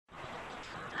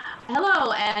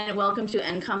Hello and welcome to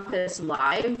NCompass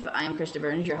Live. I'm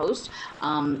Christa, your host.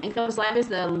 NCompass Live is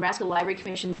the Nebraska Library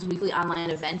Commission's weekly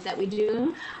online event that we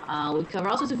do. We cover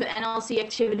all sorts of NLC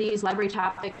activities, library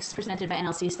topics presented by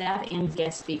NLC staff and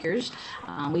guest speakers.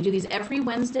 We do these every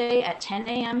Wednesday at 10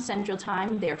 a.m. Central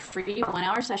Time. They're free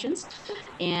 1-hour sessions.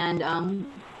 And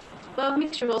a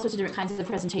mixture of all sorts of different kinds of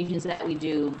presentations that we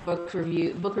do. Book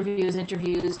reviews,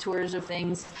 interviews, tours of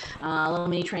things, little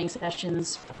mini training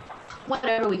sessions,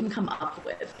 whatever we can come up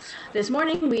with. This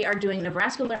morning we are doing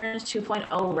Nebraska Learns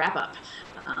 2.0 wrap-up.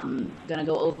 I'm going to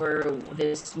go over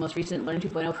this most recent Learn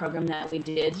 2.0 program that we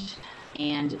did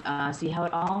and see how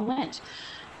it all went.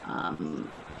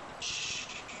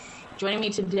 Joining me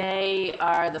today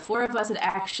are the four of us that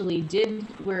actually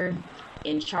were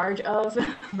in charge of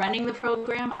running the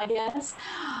program, I guess.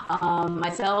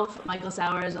 Myself, Michael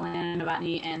Sowers,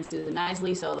 Allana, and Susan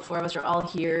Isley. So the four of us are all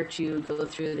here to go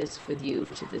through this with you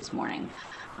this morning.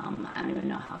 I don't even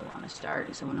know how to want to start.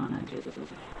 Does someone want to do this?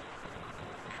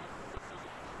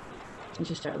 Let's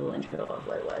just start a little intro of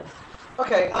what it was.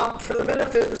 Okay, for the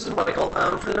benefit, this is Michael,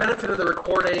 for the benefit of the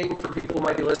recording, for people who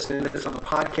might be listening to this on the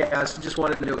podcast, I just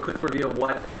wanted to do a quick review of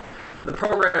what the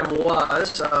program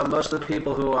was. Most of the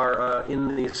people who are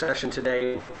in the session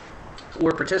today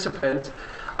were participants.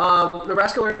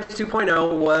 Nebraska Learns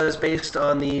 2.0 was based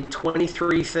on the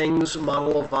 23 Things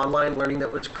model of online learning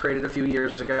that was created a few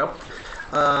years ago.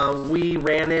 We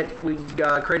ran it, we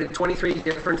created 23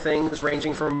 different things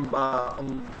ranging from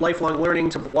lifelong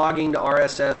learning to blogging to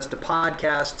RSS to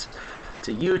podcasts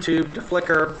to YouTube to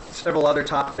Flickr, several other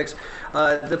topics.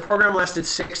 The program lasted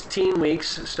 16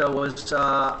 weeks, so it was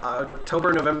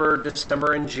October, November,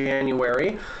 December, and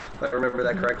January. If I remember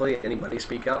that correctly, anybody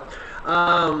speak up.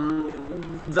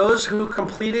 Those who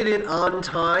completed it on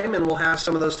time, and we'll have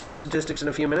some of those statistics in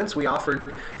a few minutes, we offered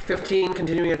 15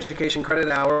 continuing education credit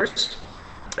hours,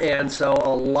 and so a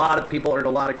lot of people earned a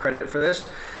lot of credit for this.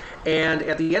 And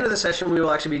at the end of the session, we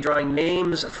will actually be drawing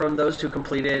names from those who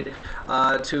completed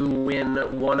to win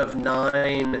one of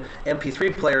 9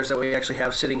 MP3 players that we actually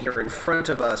have sitting here in front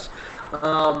of us.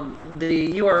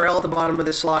 The URL at the bottom of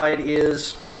this slide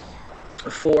is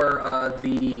for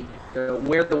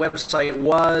where the website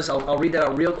was. I'll read that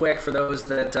out real quick for those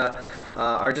that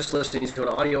are just listening to an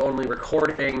audio-only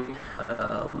recording.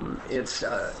 It's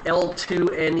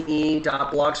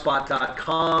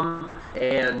l2ne.blogspot.com,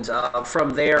 and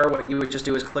from there, what you would just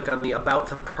do is click on the About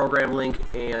the Program link,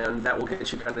 and that will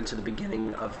get you kind of to the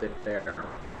beginning of it there.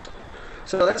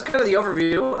 So that's kind of the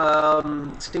overview.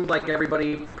 It seemed like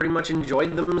everybody pretty much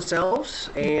enjoyed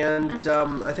themselves, and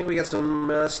I think we got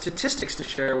some statistics to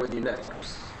share with you next.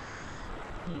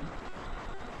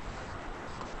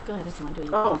 Go ahead, if you want to do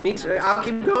it. Oh, me too. I'll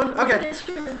keep going? Okay.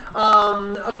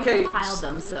 Okay. I piled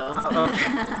them, so.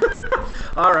 Okay.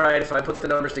 All right, if I put the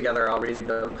numbers together, I'll read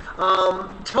them.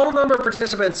 Total number of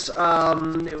participants,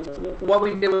 what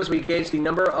we did was we gauged the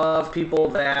number of people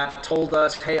that told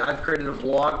us, hey, I've created a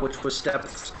blog, which was step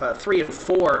 3 and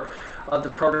 4 of the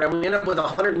program. We ended up with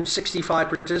 165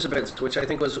 participants, which I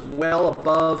think was well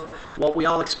above what we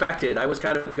all expected. I was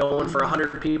kind of going for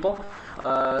 100 people.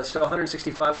 So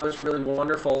 165 was really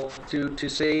wonderful to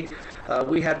see.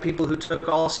 We had people who took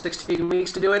all 16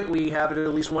 weeks to do it. We have at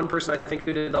least one person, I think,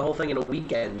 who did the whole thing in a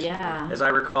weekend, as I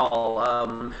recall.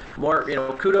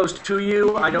 Kudos to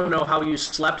you. I don't know how you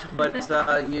slept, but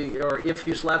or if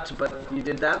you slept, but you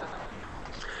did that.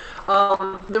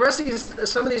 The rest of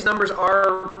some of these numbers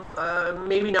are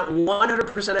maybe not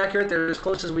 100% accurate. They're as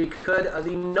close as we could.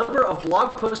 The number of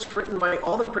blog posts written by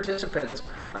all the participants,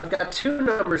 I've got 2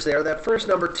 numbers there. That first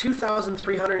number,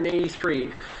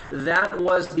 2,383, that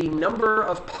was the number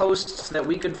of posts that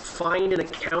we could find and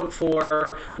account for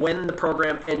when the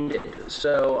program ended.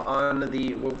 So on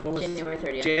the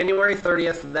January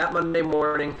 30th, that Monday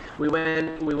morning, we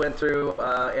went through,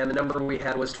 and the number we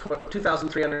had was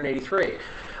 2,383.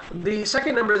 The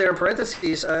second number there in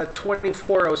parentheses,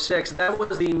 2406, that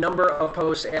was the number of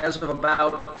posts as of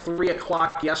about 3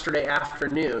 o'clock yesterday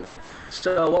afternoon.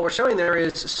 So what we're showing there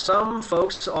is some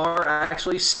folks are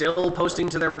actually still posting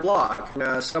to their blog.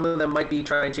 Some of them might be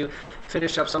trying to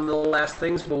finish up some of the last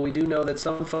things, but we do know that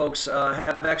some folks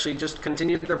have actually just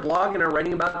continued their blog and are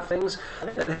writing about things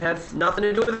that had nothing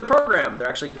to do with the program. They're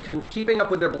actually keeping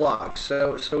up with their blog.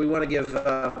 So we want to give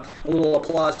a little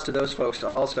applause to those folks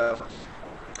also.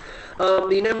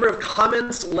 The number of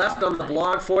comments left on the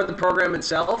blog for the program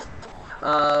itself,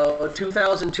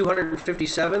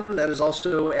 2,257. That is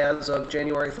also as of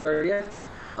January 30th.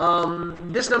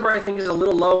 This number I think is a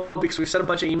little low because we've sent a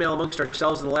bunch of email amongst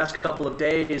ourselves in the last couple of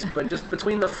days, but just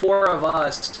between the four of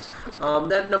us,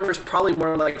 that number is probably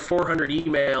more like 400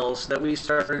 emails that we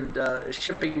started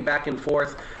shipping back and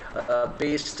forth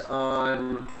based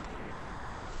on...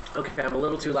 Okay, I'm a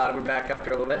little too loud. We're back up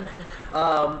here a little bit.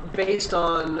 Based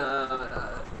on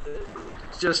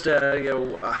just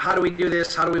how do we do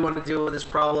this? How do we want to deal with this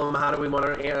problem? How do we want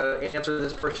to answer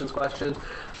this person's questions?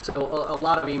 So a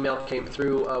lot of email came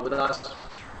through with us.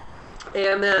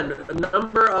 And then a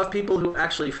number of people who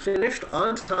actually finished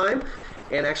on time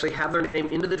and actually have their name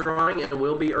into the drawing and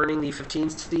will be earning the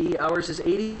 15C hours is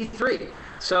 83.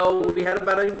 So we had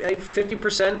about a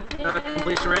 50%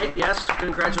 completion rate. Yes,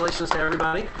 congratulations to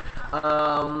everybody.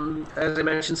 As I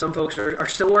mentioned, some folks are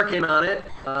still working on it.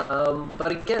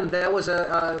 But again, that was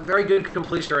a very good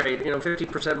completion rate.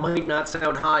 50% might not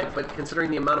sound high, but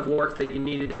considering the amount of work that you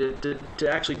needed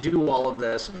to actually do all of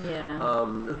this,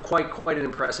 quite an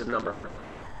impressive number.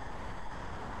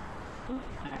 All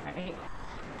right.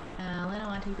 Allana,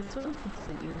 want to take this one?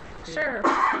 Sure.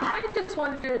 I just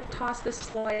wanted to toss this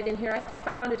slide in here. I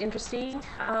found it interesting.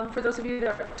 For those of you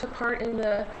that took part in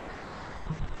the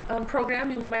program,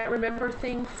 you might remember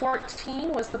thing 14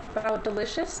 was about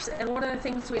delicious, and one of the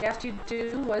things we asked you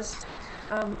to do was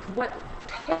what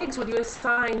tags would you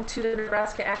assign to the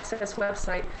Nebraska Access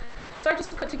website. So I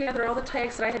just put together all the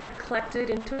tags that I had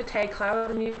collected into a tag cloud,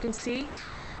 and you can see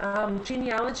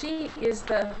genealogy is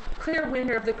the clear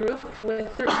winner of the group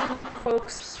with 13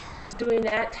 folks doing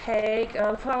that tag,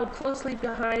 followed closely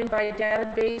behind by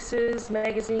databases,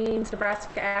 magazines,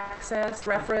 Nebraska Access,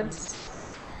 reference.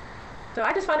 So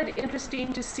I just found it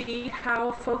interesting to see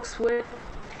how folks would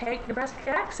tag Nebraska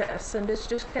Access, and this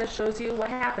just kind of shows you what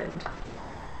happened.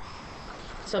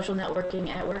 Social networking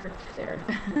at work there.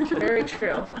 Very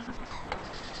true.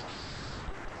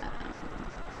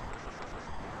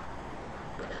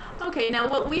 Okay, now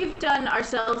what we've done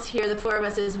ourselves here, the four of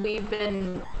us, is we've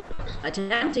been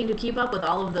attempting to keep up with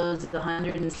all of those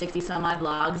 160 some odd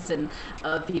logs and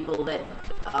people that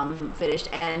finished,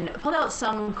 and pulled out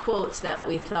some quotes that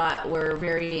we thought were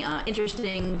very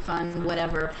interesting, fun,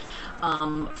 whatever,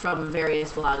 from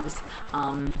various blogs.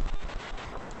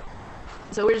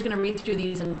 So we're just going to read through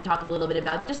these and talk a little bit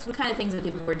about just the kind of things that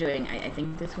people were doing. I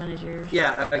think this one is yours.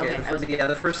 Yeah, again, okay,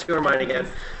 the first two are mine again.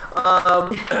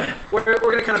 We're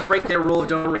going to kind of break their rule of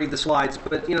don't read the slides,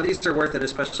 but these are worth it,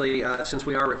 especially since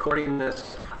we are recording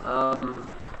this.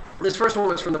 This first one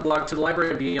was from the blog To the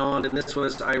Library and Beyond, and this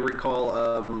was, I recall,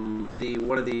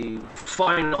 one of the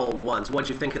final ones. What'd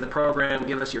you think of the program?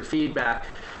 Give us your feedback.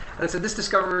 And it said, this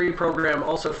discovery program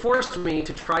also forced me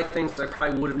to try things that I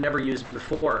probably would have never used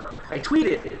before. I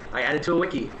tweeted. I added to a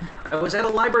wiki. I was at a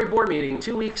library board meeting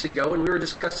 2 weeks ago, and we were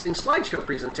discussing slideshow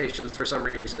presentations for some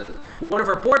reason. One of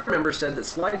our board members said that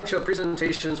slideshow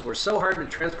presentations were so hard to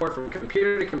transport from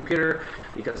computer to computer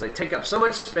because they take up so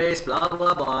much space, blah,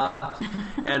 blah, blah.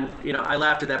 And, I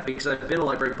laughed at that because I've been a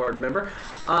library board member.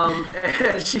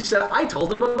 And she said, I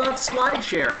told them about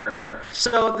SlideShare.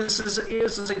 So this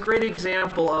is a great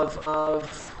example of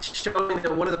showing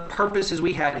that one of the purposes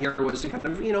we had here was to kind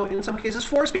of, in some cases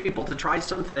force people to try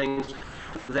some things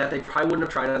that they probably wouldn't have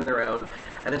tried on their own.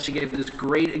 And then she gave this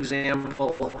great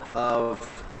example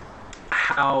of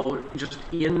how just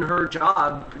in her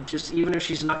job, just even if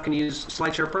she's not going to use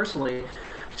SlideShare personally,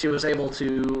 she was able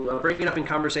to break it up in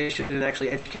conversation and actually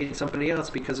educate somebody else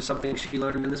because of something she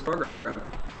learned in this program.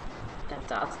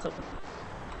 That's awesome.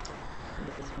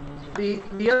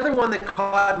 The other one that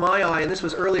caught my eye, and this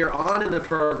was earlier on in the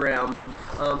program,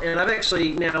 and I've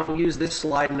actually now used this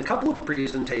slide in a couple of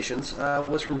presentations,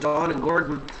 was from Dawn and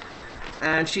Gordon.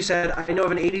 And she said, I know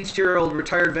of an 82-year-old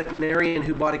retired veterinarian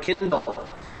who bought a Kindle.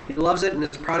 He loves it and is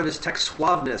proud of his tech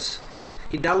suaveness.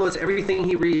 He downloads everything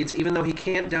he reads, even though he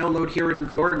can't download here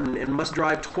in Gordon and must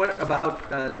drive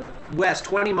west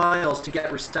 20 miles to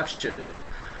get reception.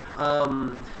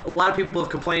 A lot of people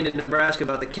have complained in Nebraska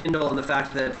about the Kindle and the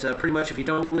fact that pretty much if you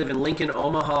don't live in Lincoln,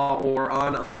 Omaha, or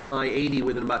on I-80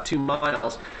 within about 2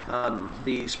 miles,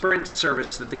 the Sprint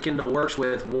service that the Kindle works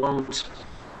with won't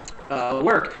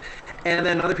work. And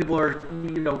then other people are,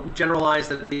 generalize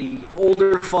that the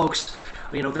older folks,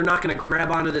 they're not going to grab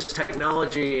onto this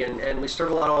technology, and we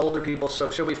serve a lot of older people,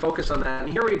 so should we focus on that?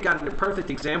 And here we've got a perfect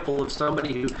example of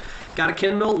somebody who got a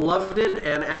Kindle, loved it,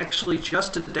 and actually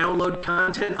just to download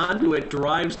content onto it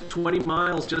drives 20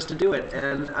 miles just to do it.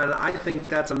 And I think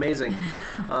that's amazing.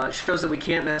 It shows that we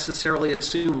can't necessarily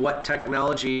assume what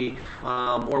technology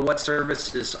or what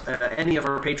services any of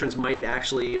our patrons might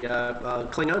actually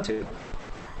cling on to.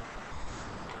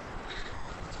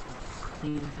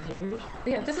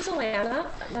 Yeah, this is Allana.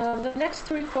 The next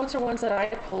three quotes are ones that I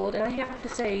pulled, and I have to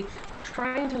say,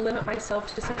 trying to limit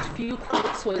myself to such few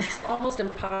quotes was almost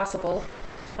impossible.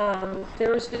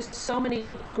 There was just so many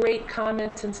great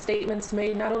comments and statements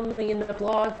made, not only in the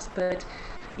blogs, but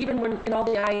even in all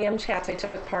the IM chats I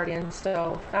took part in,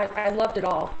 so I loved it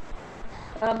all.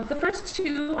 The first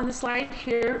two on the slide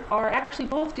here are actually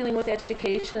both dealing with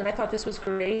education, and I thought this was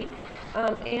great.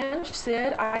 Ange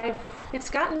said, it's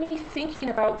gotten me thinking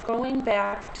about going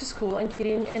back to school and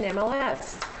getting an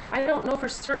MLS. I don't know for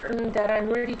certain that I'm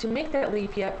ready to make that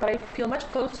leap yet, but I feel much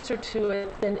closer to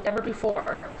it than ever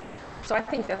before. So I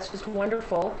think that's just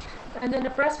wonderful. And the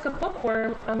Nebraska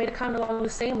Bookworm made a comment along the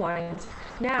same lines.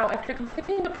 Now, after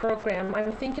completing the program,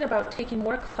 I'm thinking about taking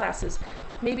more classes,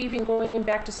 maybe even going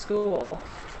back to school.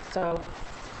 So,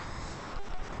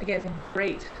 again,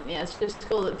 great. Yeah, it's just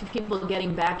cool that people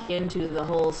getting back into the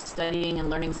whole studying and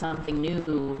learning something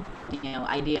new,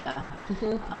 idea.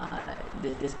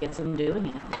 This gets them doing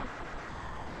it.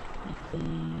 I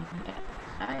think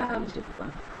I used it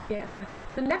before. Yeah.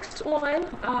 The next one,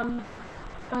 on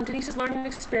Denise's learning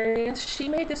experience, she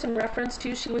made this in reference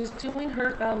to, she was doing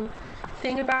her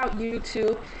thing about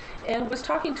YouTube and was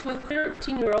talking to a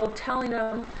 13-year-old, telling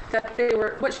them that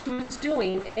what she was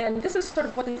doing, and this is sort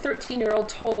of what the 13-year-old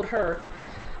told her.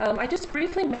 I just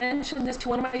briefly mentioned this to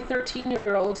one of my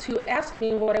 13-year-olds who asked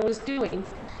me what I was doing.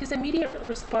 His immediate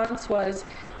response was,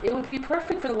 it would be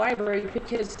perfect for the library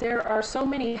because there are so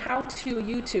many how-to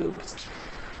YouTubes,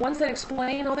 ones that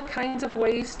explain all the kinds of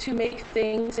ways to make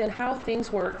things and how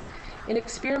things work, and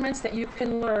experiments that you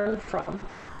can learn from.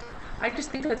 I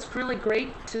just think that's really great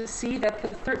to see that the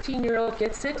 13-year-old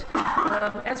gets it.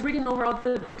 As reading over all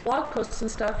the blog posts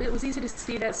and stuff, it was easy to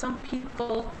see that some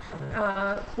people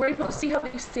were able to see how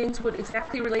these things would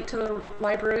exactly relate to the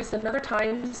libraries, and other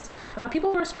times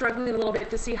people were struggling a little bit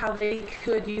to see how they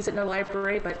could use it in a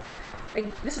library, but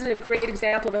this is a great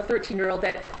example of a 13-year-old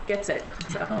that gets it.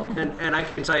 So. And I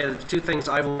can tell you the two things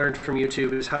I've learned from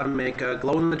YouTube is how to make a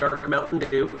glow-in-the-dark Mountain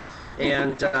Dew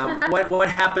and what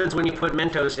happens when you put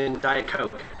Mentos in Diet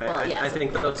Coke. I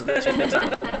think those are the two things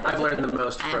I've learned the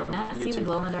most from I've not YouTube. seen the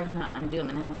glow-in-the-dark Mountain Dew. I'm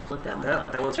going to flip that one Yeah,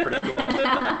 up. that one's pretty cool.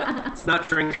 It's not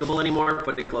drinkable anymore,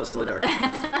 but it glows in the dark.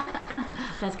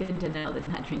 That's good to know. That's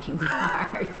not drinking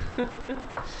dark.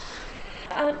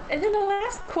 And then the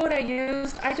last quote I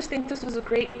used, I just think this was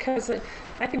great because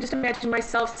I can just imagine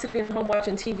myself sitting at home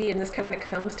watching TV and this kind of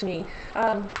comes to me.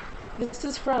 This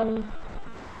is from,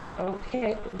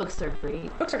 okay. Books are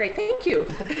great. Books are great, thank you.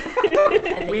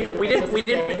 we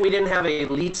didn't have a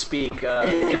lead speak thing.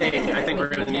 I think we're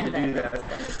going to need to do that.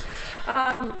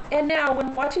 And now,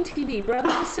 when watching TV,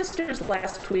 brothers and sisters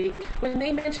last week, when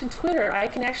they mentioned Twitter, I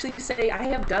can actually say, I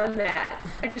have done that.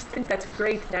 I just think that's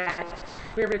great that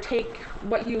we're able to take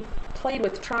what you played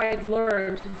with, tried,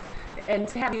 learned, and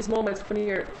to have these moments when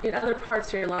you're in other parts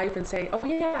of your life and say, oh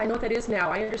yeah, I know what that is now.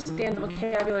 I understand the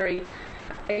vocabulary.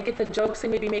 I get the jokes they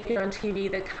may be making on TV,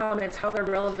 the comments, how they're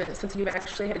relevant, since you've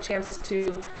actually had a chance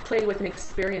to play with and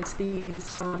experience these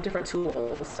different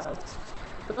tools. So.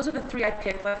 But those are the three I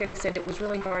picked. Like I said, it was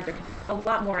really hard. A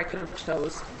lot more I could have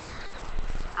chose.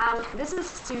 This is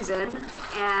Susan,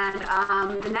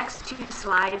 and the next two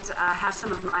slides have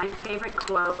some of my favorite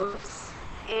quotes.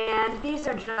 And these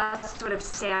are just sort of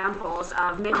samples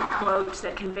of many quotes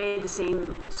that convey the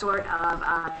same sort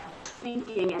of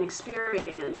thinking and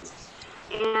experience.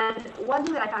 And one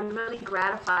thing that I found really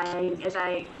gratifying as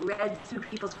I read through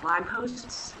people's blog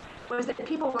posts was that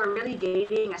people were really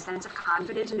gaining a sense of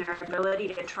confidence in their ability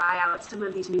to try out some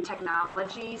of these new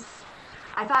technologies.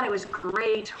 I thought it was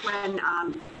great when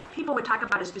people would talk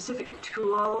about a specific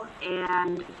tool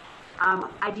and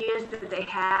ideas that they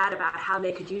had about how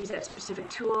they could use that specific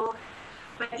tool.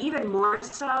 But even more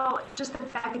so, just the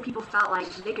fact that people felt like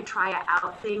they could try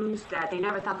out things that they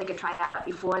never thought they could try out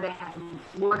before. They had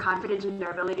more confidence in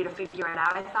their ability to figure it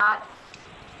out, I thought.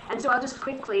 And so I'll just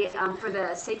quickly, for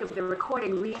the sake of the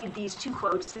recording, read these two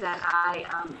quotes that I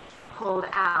pulled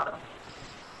out.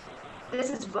 This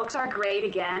is Books Are Great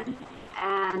again,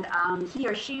 and he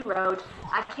or she wrote,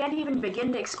 I can't even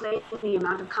begin to explain the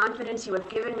amount of confidence you have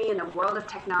given me in the world of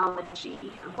technology.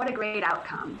 What a great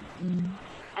outcome. Mm-hmm.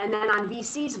 And then on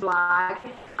VC's blog,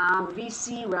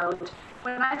 VC wrote,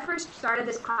 when I first started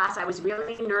this class, I was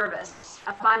really nervous.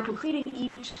 Upon completing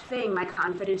each thing, my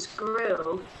confidence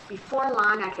grew. Before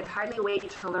long, I could hardly wait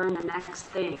to learn the next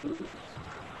thing.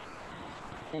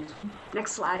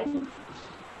 Next slide. And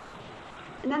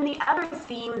then the other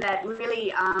theme that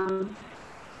really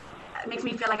it makes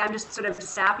me feel like I'm just sort of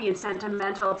sappy and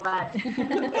sentimental, but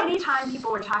anytime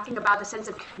people were talking about the sense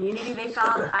of community they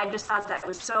felt, I just thought that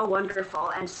was so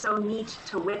wonderful and so neat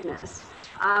to witness.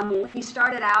 We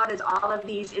started out as all of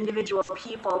these individual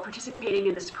people participating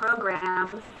in this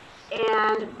program,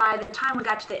 and by the time we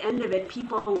got to the end of it,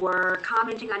 people were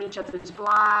commenting on each other's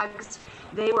blogs.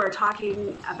 They were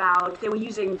talking about, they were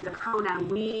using the pronoun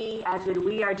we, as in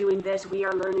we are doing this, we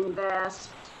are learning this.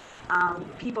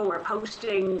 People were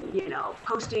posting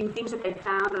things that they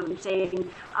found and saying,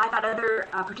 I thought other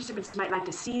participants might like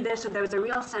to see this. So there was a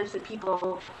real sense that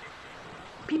people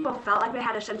felt like they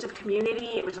had a sense of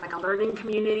community. It was like a learning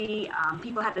community.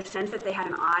 People had the sense that they had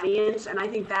an audience, and I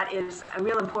think that is a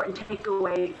real important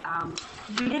takeaway.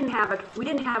 We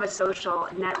didn't have a social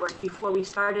network before we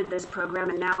started this program,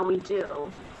 and now we do.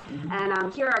 Mm-hmm.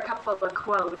 And here are a couple of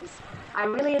quotes. I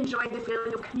really enjoyed the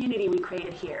feeling of community we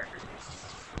created here.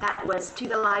 That was to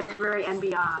the library and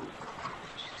beyond.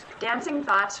 Dancing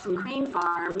Thoughts from Green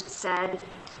Farm said,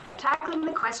 tackling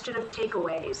the question of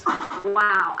takeaways.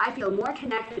 Wow, I feel more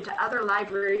connected to other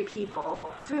library people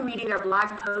through reading their blog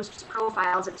posts,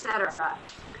 profiles, etc.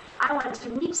 I want to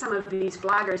meet some of these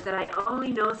bloggers that I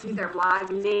only know through their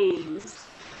blog names.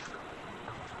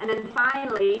 And then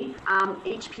finally,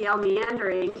 HPL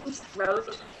Meanderings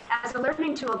wrote, as a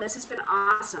learning tool, this has been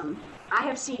awesome. I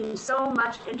have seen so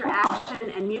much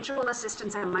interaction and mutual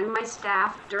assistance among my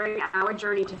staff during our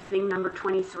journey to thing number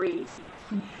 23.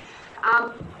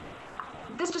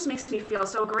 This just makes me feel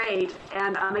so great,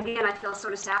 and again, I feel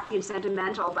sort of sappy and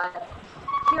sentimental, but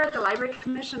here at the Library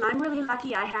Commission, I'm really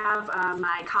lucky. I have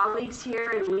my colleagues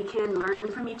here, and we can learn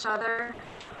from each other.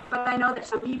 But I know that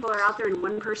some people are out there in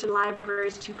one-person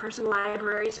libraries, two-person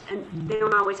libraries, and they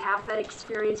don't always have that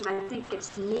experience, and I think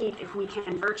it's neat if we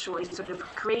can virtually sort of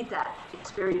create that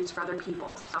experience for other people.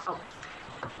 So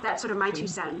that's sort of my 2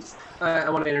 cents. I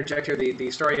want to interject here the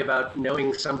story about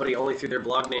knowing somebody only through their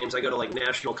blog names. I go to like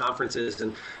national conferences,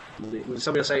 and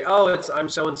somebody will say, oh, I'm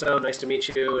so-and-so, nice to meet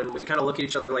you, and we kind of look at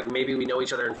each other like maybe we know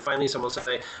each other, and finally someone will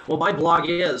say, well, my blog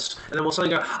is, and then we'll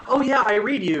suddenly go, oh yeah, I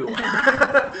read you.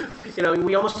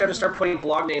 We almost have to start putting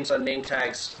blog names on name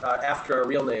tags after our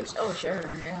real names. Oh, sure,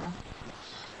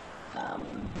 yeah.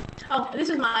 This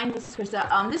is mine, this is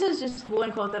Christa. This is just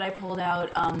one quote that I pulled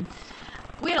out.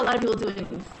 We had a lot of people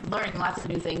learning lots of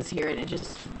new things here, and it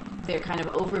just their kind of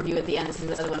overview at the end. This is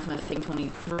the other one from the Thing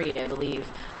 23, I believe.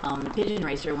 Pigeon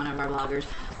Racer, one of our bloggers.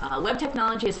 Web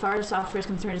technology, as far as software is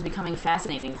concerned, is becoming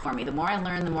fascinating for me. The more I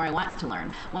learn, the more I want to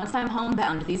learn. Once I'm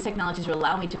homebound, these technologies will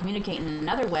allow me to communicate in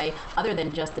another way other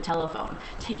than just the telephone.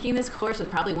 Taking this course was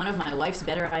probably one of my wife's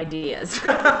better ideas.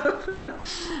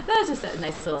 That's just a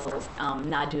nice little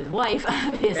nod to his wife,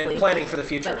 obviously. And planning for the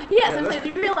future. But, yes,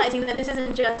 and realizing that this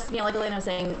isn't just, like Allana was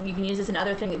saying, you can use this in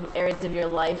other areas of your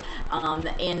life,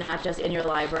 and not just in your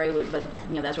library, but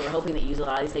that's what we're hoping, that you use a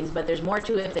lot of these things. But there's more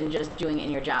to it than just doing it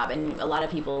in your job. And a lot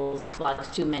of people's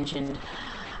blogs too mentioned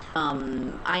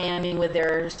IMing with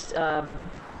their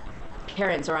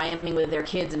parents, or IMing with their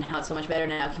kids, and how it's so much better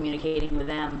now communicating with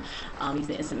them.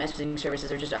 Using instant messaging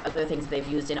services, or just other things that they've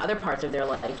used in other parts of their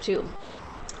life too,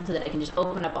 so that it can just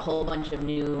open up a whole bunch of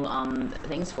new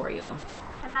things for you.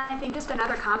 I think just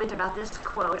another comment about this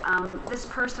quote. This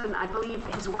person, I believe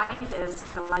his wife is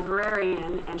the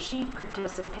librarian, and she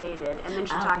participated, and then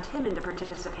she talked him into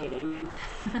participating.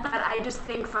 But I just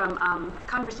think from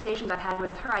conversations I've had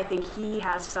with her, I think he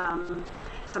has some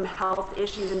health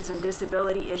issues and some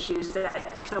disability issues.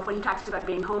 So when he talks about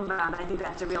being homebound, I think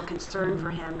that's a real concern for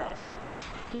him, that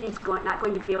he's not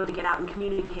going to be able to get out and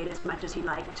communicate as much as he'd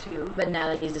like to. But now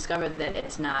that he's discovered that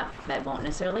that won't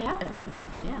necessarily happen.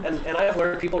 Yeah. And I have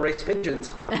learned people raise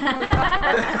pigeons. I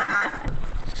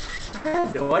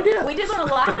had no idea. We did learn a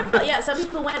lot. Yeah, some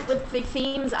people went with big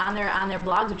themes on their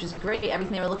blogs, which is great.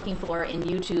 Everything they were looking for in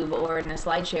YouTube or in a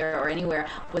SlideShare or anywhere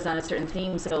was on a certain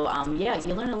theme. So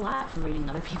you learn a lot from reading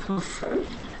other people's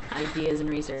ideas and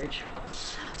research.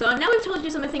 So now we've told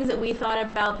you some of the things that we thought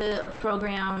about the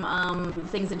program,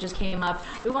 things that just came up.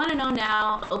 We want to know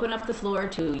now, open up the floor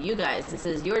to you guys. This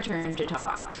is your turn to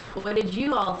talk. What did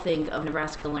you all think of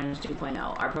Nebraska Learns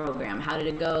 2.0, our program? How did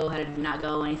it go? How did it not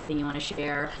go? Anything you want to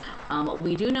share?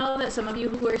 We do know that some of you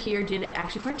who are here did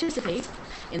actually participate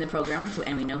in the program,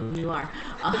 and we know who you are.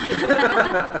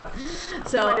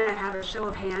 So, want to have a show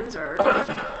of hands, or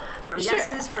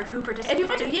yeses for who participated?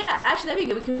 Actually that'd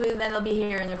be good, because then they'll be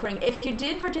here in the recording. If you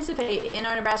did participate in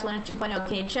our Nebraska Learns 2.0,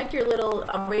 can you check your little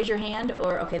raise your hand?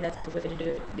 Or okay, that's the way to do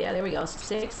it. Yeah, there we go.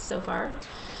 6 so far.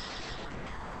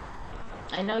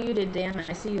 I know you did, Dan.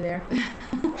 I see you there.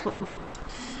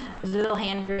 There's a little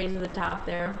hand raised at the top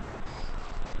there.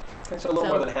 It's a little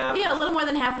more than half. Yeah, a little more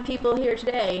than half of people here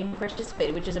today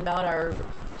participated, which is about our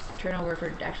turnover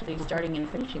for actually starting and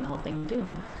finishing the whole thing too.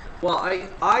 Well,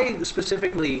 I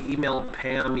specifically emailed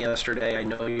Pam yesterday. I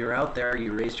know you're out there.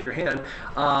 You raised your hand.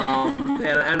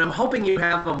 And I'm hoping you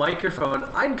have a microphone.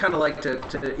 I'd kind of like to,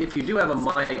 if you do have a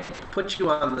mic, put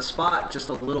you on the spot just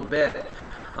a little bit.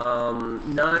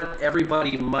 Not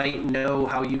everybody might know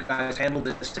how you guys handled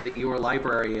this at your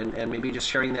library, and maybe just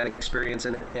sharing that experience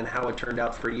and how it turned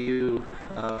out for you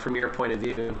from your point of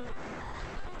view.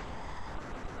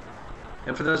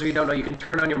 And for those of you who don't know, you can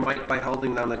turn on your mic by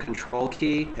holding down the control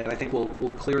key, and I think we'll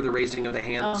clear the raising of the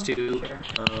hands too. Sure.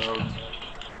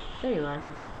 There you are.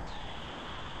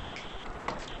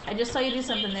 I just saw you do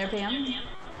something there, Pam.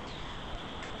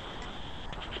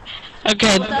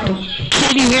 Okay.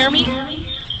 Can you hear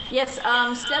me? Yes.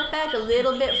 Step back a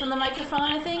little bit from the microphone,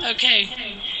 I think. Okay.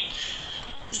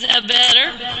 Is that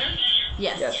better?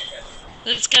 Yes.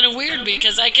 That's kind of weird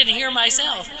because I can hear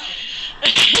myself.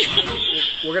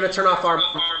 We're going to turn off our...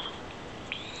 All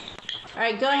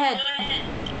right, go ahead.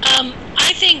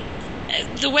 I think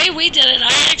the way we did it,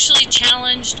 I actually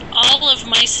challenged all of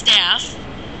my staff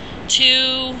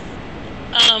to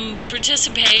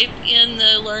participate in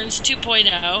the Learns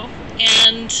 2.0,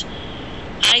 and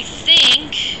I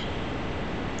think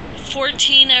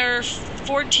 14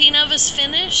 of us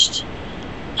finished,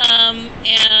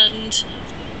 and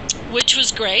which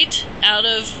was great. Out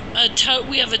of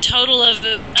we have a total of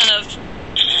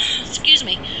excuse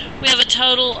me, we have a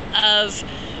total of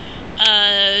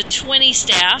 20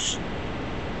 staff,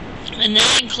 and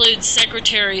that includes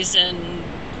secretaries and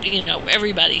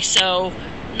everybody. So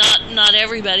not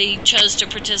everybody chose to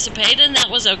participate, and that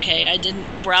was okay. I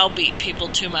didn't browbeat people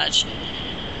too much.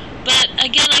 But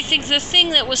again, I think the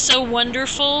thing that was so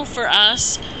wonderful for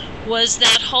us was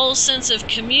that whole sense of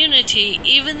community.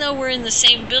 Even though we're in the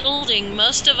same building,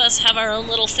 most of us have our own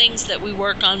little things that we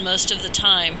work on most of the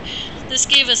time. This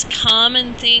gave us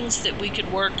common things that we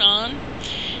could work on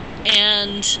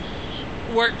and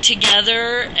work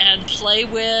together and play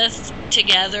with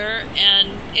together,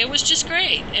 and it was just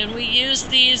great. And we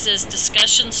used these as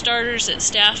discussion starters at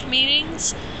staff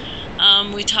meetings.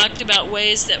 We talked about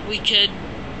ways that we could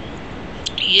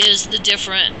use the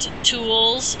different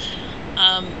tools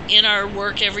in our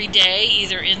work every day,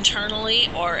 either internally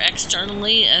or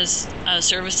externally as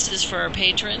services for our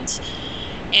patrons.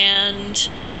 And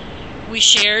we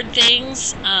shared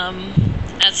things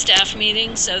at staff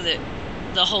meetings so that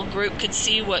the whole group could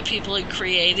see what people had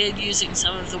created using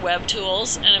some of the web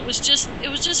tools, and it was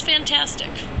just fantastic.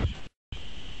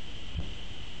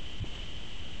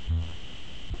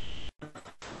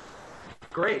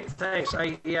 Great, thanks.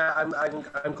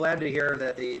 I'm glad to hear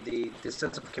that the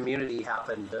sense of community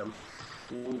happened.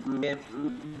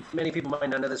 Many people might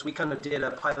not know this. We kind of did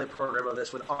a pilot program of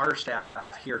this with our staff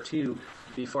here too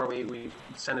before we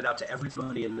sent it out to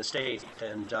everybody in the state,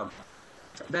 and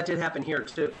that did happen here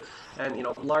too. And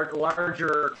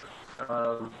larger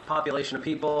population of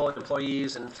people,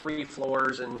 employees, and 3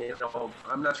 floors, and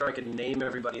I'm not sure I could name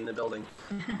everybody in the building.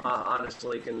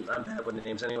 Honestly, I'm bad with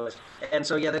names, anyways. And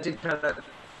so that did kind of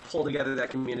pull together that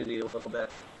community a little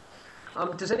bit.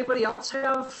 Does anybody else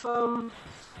have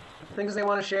things they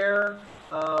want to share?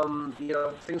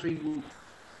 Things we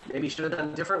maybe should have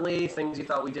done differently, things you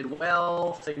thought we did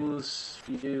well, things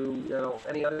you do.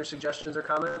 Any other suggestions or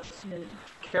comments?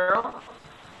 Carol?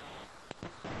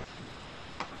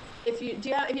 If you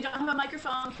don't have a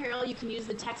microphone, Carol, you can use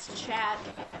the text chat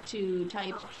to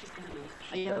type.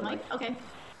 Oh, you have a mic? Okay.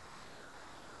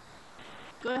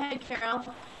 Go ahead, Carol.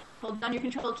 Hold down your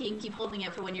control key and keep holding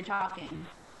it for when you're talking.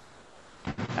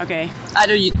 Okay. How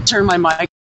do you turn my mic?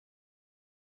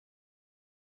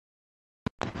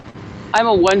 I'm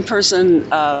a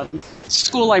one-person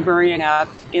school librarian out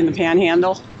in the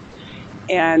Panhandle,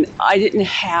 and I didn't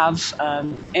have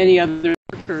any other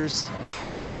workers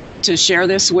to share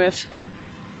this with.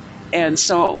 And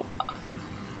so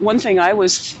one thing I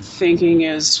was thinking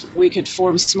is we could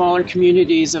form smaller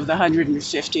communities of the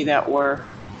 150 that were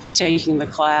taking the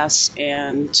class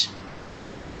and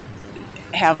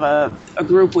have a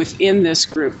group within this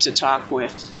group to talk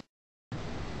with.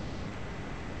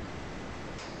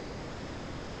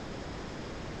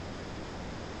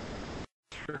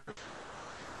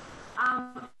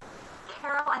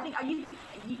 Carol, I think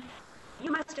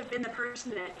you must have been the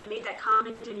person that made that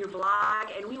comment in your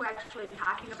blog, and we were actually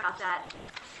talking about that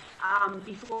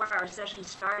before our session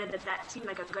started, that seemed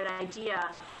like a good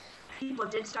idea. People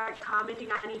did start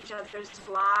commenting on each other's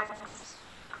blogs,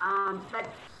 but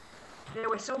there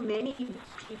were so many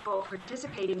people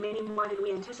participating, many more than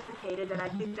we anticipated, that I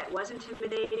think that was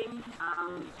intimidating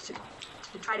to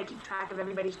try to keep track of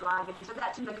everybody's blog. And so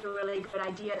that seemed like a really good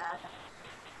idea to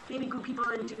maybe group people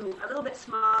into a little bit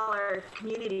smaller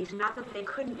communities. Not that they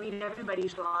couldn't read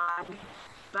everybody's blog,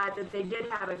 but that they did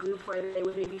have a group where they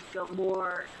would maybe feel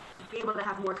more, be able to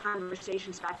have more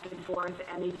conversations back and forth,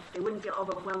 and they wouldn't feel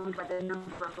overwhelmed by the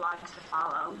number of blogs to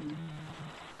follow.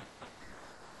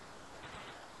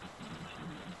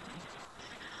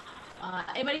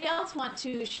 Anybody else want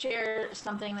to share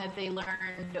something that they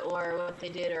learned or what they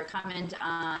did, or comment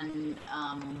on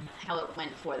how it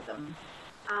went for them?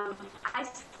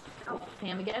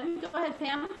 Pam again. Go ahead,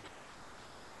 Pam.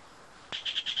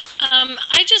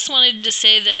 I just wanted to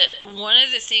say that one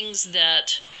of the things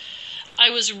that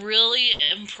I was really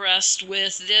impressed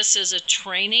with this as a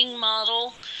training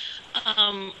model.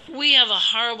 We have a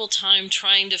horrible time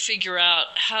trying to figure out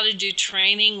how to do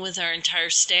training with our entire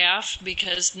staff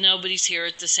because nobody's here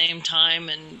at the same time,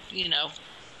 and, you know,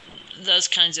 those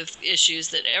kinds of issues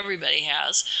that everybody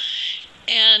has.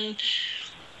 And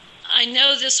I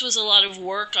know this was a lot of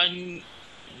work on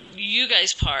you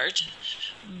guys' part,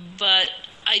 but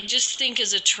I just think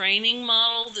as a training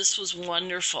model, this was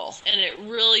wonderful. And it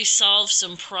really solves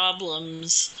some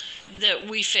problems that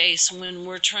we face when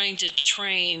we're trying to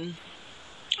train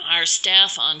our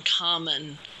staff on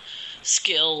common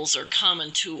skills or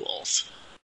common tools.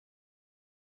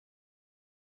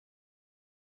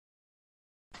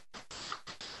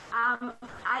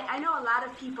 I know a lot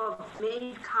of people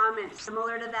made comments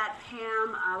similar to that,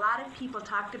 Pam. A lot of people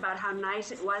talked about how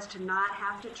nice it was to not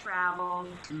have to travel,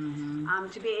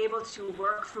 to be able to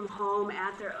work from home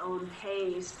at their own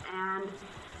pace, and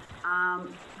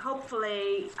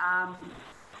hopefully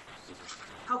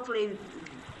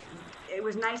it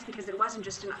was nice because it wasn't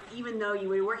just even though you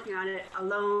were working on it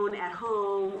alone at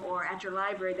home or at your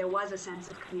library, there was a sense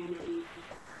of community.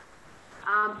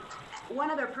 One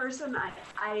other person,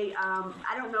 I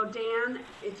don't know, Dan,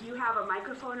 if you have a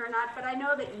microphone or not, but I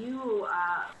know that you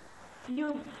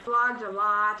blogged a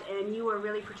lot and you were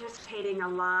really participating a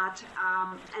lot.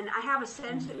 And I have a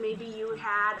sense that maybe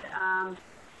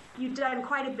you'd done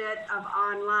quite a bit of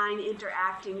online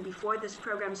interacting before this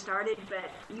program started,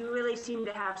 but you really seem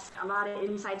to have a lot of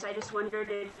insights. I just wondered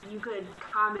if you could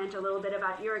comment a little bit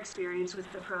about your experience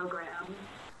with the program.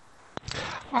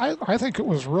 I think it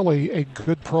was really a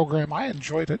good program. I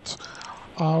enjoyed it.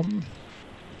 I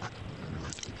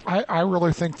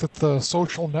really think that the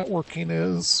social networking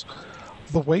is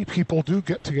the way people do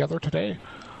get together today,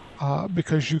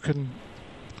 because you can,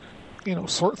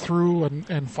 sort through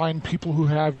and find people who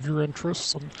have your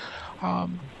interests,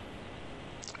 and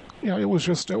it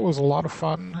was a lot of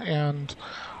fun. And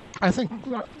I think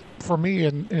for me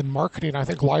in marketing, I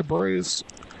think libraries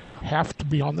have to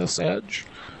be on this edge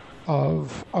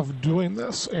of doing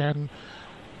this, and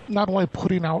not only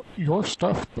putting out your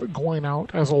stuff, but going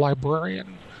out as a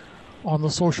librarian on the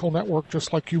social network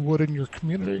just like you would in your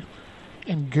community,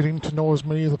 and getting to know as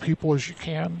many of the people as you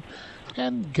can,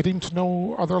 and getting to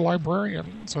know other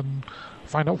librarians and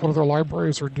find out what other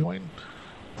libraries are doing.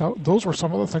 Those were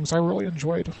some of the things I really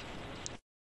enjoyed.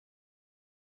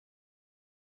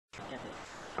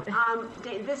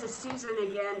 This is Susan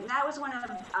again. That was one of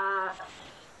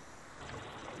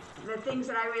the things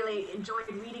that I really enjoyed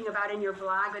reading about in your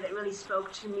blog, that really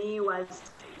spoke to me, was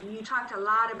you talked a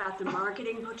lot about the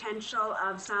marketing potential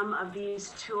of some of these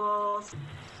tools.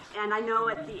 And I know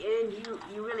at the end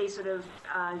you really sort of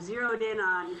zeroed in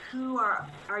on who are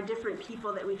our different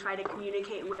people that we try to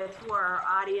communicate with, who are our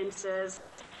audiences,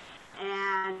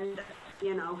 and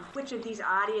which of these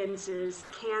audiences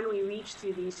can we reach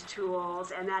through these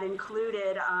tools. And that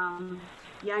included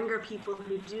younger people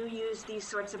who do use these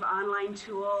sorts of online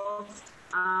tools,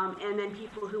 and then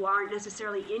people who aren't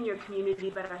necessarily in your community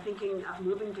but are thinking of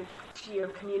moving to your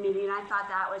community. And I thought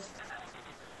that was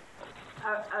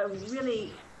a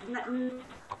really,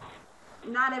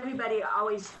 not everybody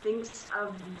always thinks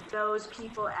of those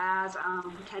people as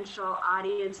potential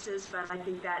audiences, but I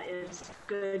think that is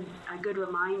a good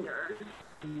reminder.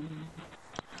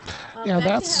 Yeah,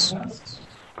 that's...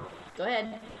 Go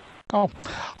ahead.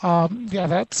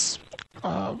 That's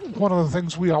one of the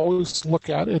things we always look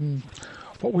at in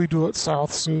what we do at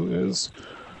South Sioux, is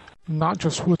not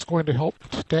just what's going to help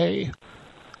today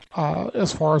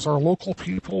as far as our local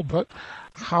people, but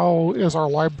how is our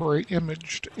library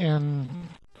imaged in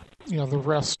the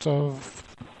rest of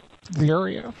the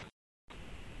area.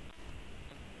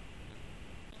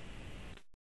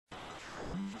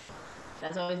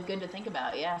 That's always good to think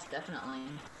about. Yes, definitely.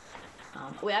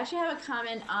 We actually have a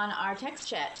comment on our text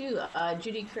chat too.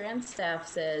 Judy Cranstaff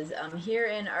says, here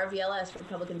in RVLS,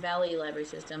 Republican Valley Library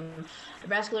System,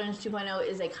 Nebraska Learns 2.0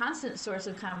 is a constant source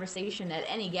of conversation at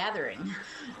any gathering.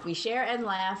 We share and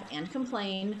laugh and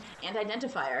complain and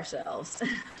identify ourselves.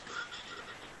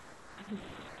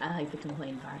 I like the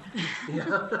complain part.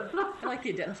 I like the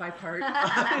identify part.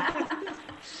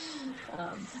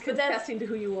 Confessing to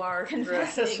who you are.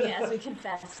 Confessing, yes, we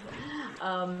confess.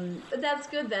 But that's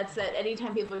good. That's that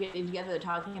anytime people are getting together, they're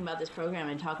talking about this program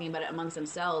and talking about it amongst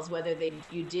themselves, whether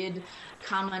you did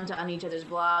comment on each other's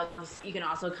blogs, you can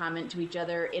also comment to each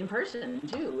other in person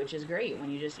too, which is great when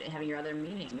you're just having your other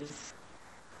meetings.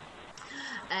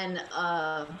 And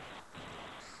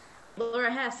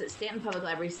Laura Hess at Stanton Public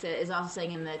Library is also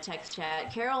saying in the text chat,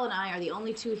 Carol and I are the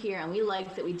only two here, and we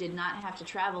like that we did not have to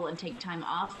travel and take time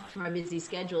off from our busy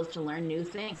schedules to learn new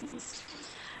things.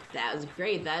 That was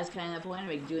great. That is kind of the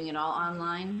point of doing it all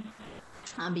online.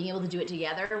 Being able to do it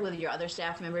together with your other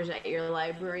staff members at your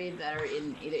library that are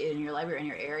either in your library or in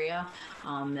your area,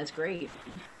 that's great.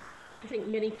 I think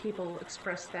many people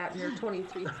expressed that in their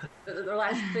 23, their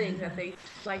last thing, that they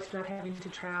liked not having to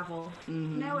travel.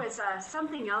 Mm-hmm. There was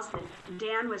something else that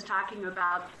Dan was talking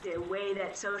about, the way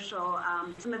that some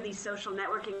of these social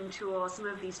networking tools, some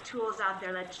of these tools out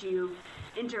there let you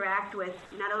interact with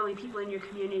not only people in your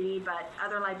community, but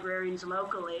other librarians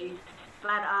locally.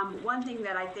 But one thing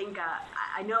that I think,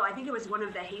 I think it was one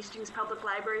of the Hastings Public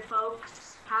Library folks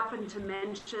happened to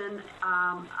mention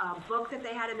a book that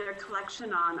they had in their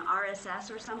collection on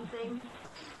RSS or something.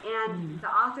 And the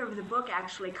author of the book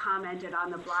actually commented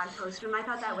on the blog post. And I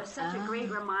thought that was such a great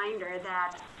reminder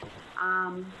that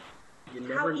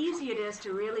how easy it is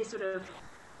to really sort of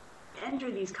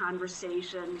enter these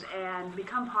conversations and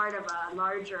become part of a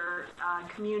larger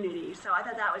community. So I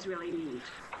thought that was really neat.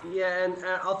 Yeah, and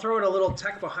I'll throw in a little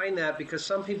tech behind that, because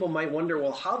some people might wonder,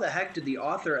 well, how the heck did the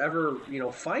author ever,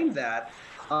 find that?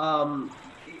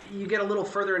 You get a little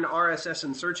further into RSS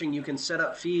and searching, you can set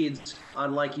up feeds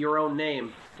on like your own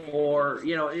name, or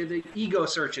the ego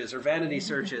searches or vanity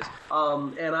searches,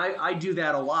 and I do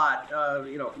that a lot,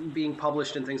 being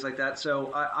published and things like that.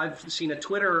 So I've seen a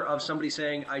Twitter of somebody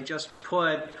saying, I just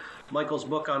put Michael's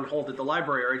book on hold at the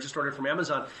library, or I just ordered from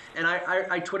Amazon, and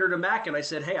I Twittered him back and I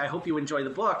said, hey, I hope you enjoy the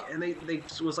book, and they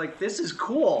was like, this is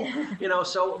cool.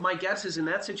 So my guess is in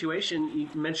that situation, you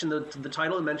mentioned the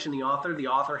title, you mentioned the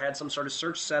author had some sort of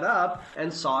search set up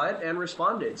and saw it and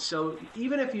responded. So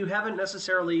even if you haven't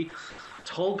necessarily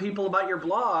told people about your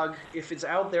blog, if it's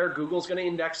out there, Google's going to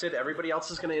index it, everybody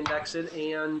else is going to index it,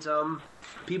 and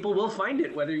people will find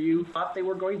it, whether you thought they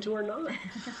were going to or not.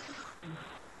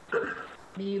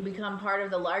 You become part of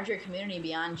the larger community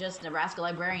beyond just Nebraska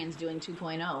librarians doing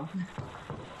 2.0.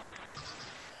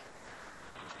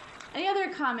 Any other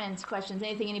comments, questions,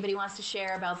 anything anybody wants to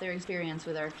share about their experience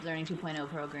with our Learning 2.0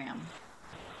 program?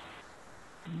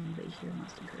 Anybody here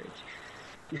wants to encourage?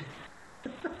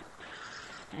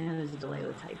 I know there's a delay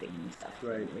with typing and stuff.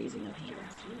 Right. Raising of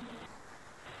hands.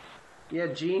 Yeah,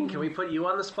 Jean, can we put you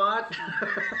on the spot?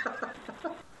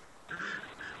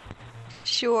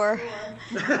 Sure.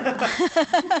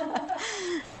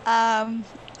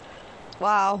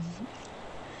 Wow.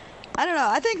 I don't know.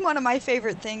 I think one of my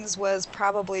favorite things was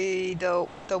probably the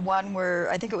one where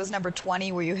I think it was number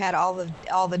 20, where you had all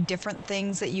the different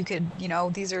things that you could,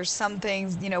 these are some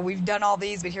things, we've done all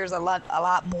these, but here's a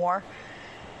lot more.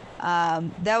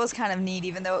 That was kind of neat,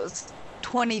 even though it was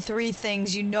 23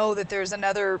 things, that there's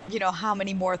another, how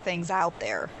many more things out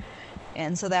there.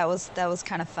 And so that was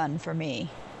kind of fun for me.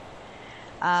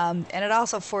 And it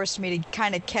also forced me to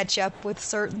kind of catch up with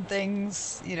certain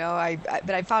things, but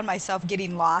I found myself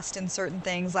getting lost in certain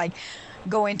things, like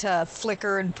going to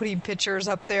Flickr and putting pictures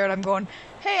up there, and I'm going,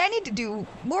 hey, I need to do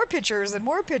more pictures, and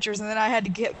then I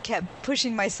had to kept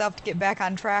pushing myself to get back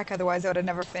on track, otherwise I would have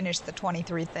never finished the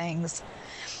 23 things.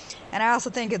 And I also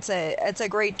think it's a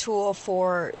great tool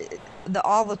for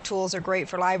all the tools are great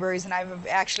for libraries, and I've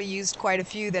actually used quite a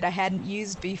few that I hadn't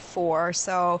used before.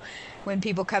 So when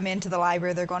people come into the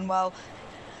library, they're going, well,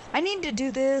 I need to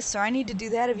do this or I need to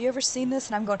do that. Have you ever seen this?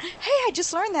 And I'm going, hey, I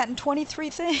just learned that in 23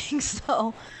 things.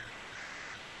 So.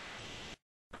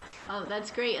 Oh, that's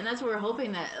great. And that's what we're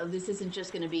hoping, that this isn't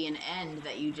just going to be an end,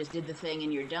 that you just did the thing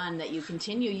and you're done, that you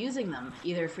continue using them,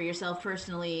 either for yourself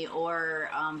personally or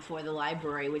for the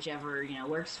library, whichever,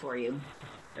 works for you.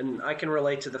 And I can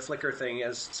relate to the Flickr thing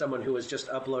as someone who was just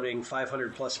uploading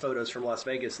 500 plus photos from Las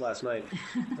Vegas last night.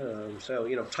 So,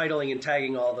 titling and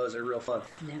tagging all those are real fun.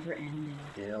 Never ending.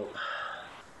 Yep.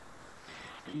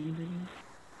 Anybody?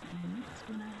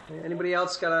 Anybody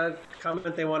else got a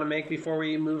comment they want to make before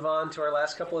we move on to our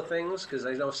last couple of things? Because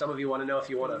I know some of you want to know if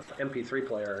you want an MP3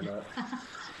 player or not.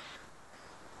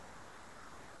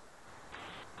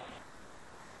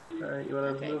 All right, you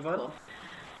want to move on? Cool.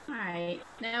 All right.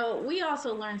 Now, we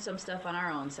also learned some stuff on our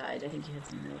own side. I think you had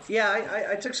some notes. Yeah,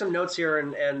 I took some notes here,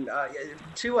 and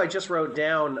two I just wrote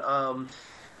down.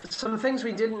 Some things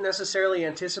we didn't necessarily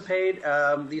anticipate.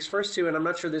 These first two, and I'm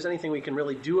not sure there's anything we can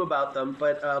really do about them,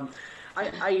 but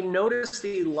I noticed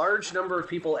the large number of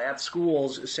people at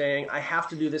schools saying, I have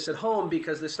to do this at home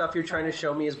because the stuff you're trying to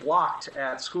show me is blocked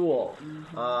at school.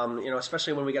 Mm-hmm.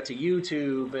 Especially when we got to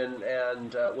YouTube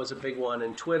and was a big one,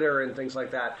 and Twitter and things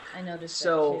like that. I noticed that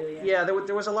too, yeah,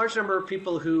 there was a large number of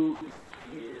people who,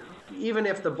 even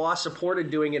if the boss supported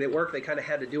doing it at work, they kind of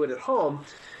had to do it at home.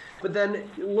 But then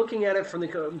looking at it from the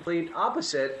complete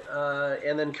opposite,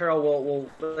 and then Carol, we'll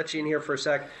let you in here for a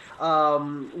sec.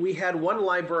 We had one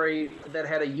library that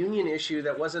had a union issue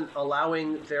that wasn't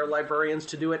allowing their librarians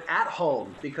to do it at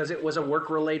home because it was a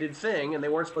work-related thing, and they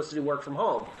weren't supposed to do work from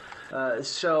home.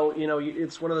 So,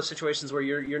 it's one of those situations where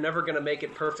you're never going to make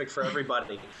it perfect for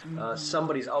everybody.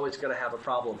 Somebody's always going to have a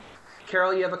problem.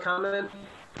 Carol, you have a comment?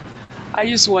 I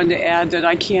just wanted to add that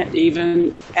I can't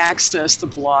even access the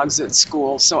blogs at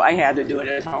school, so I had to do it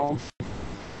at home.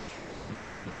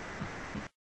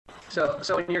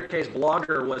 So in your case,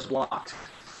 Blogger was blocked.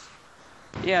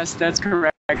 Yes, that's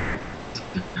correct.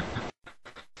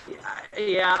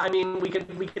 Yeah, I mean, we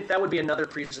could that would be another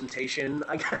presentation,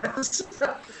 I guess.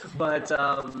 But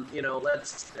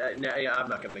let's. Yeah, I'm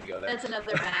not going to go there. That's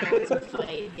another battle to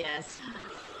fight. Yes.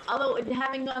 Although,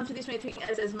 having gone through these many things,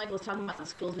 as Michael was talking about the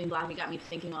schools being blocked, it got me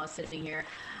thinking while I was sitting here.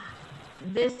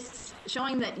 This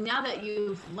showing that now that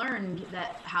you've learned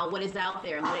that what is out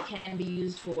there and what it can be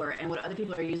used for and what other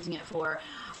people are using it for,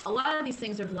 a lot of these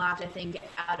things are blocked, I think,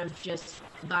 out of just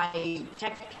by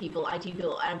tech people, IT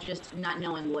people, out of just not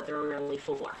knowing what they're really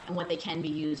for and what they can be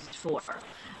used for.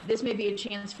 This may be a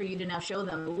chance for you to now show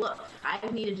them, look, I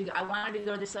wanted to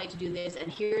go to the site to do this,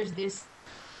 and here's this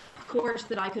course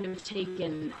that I could have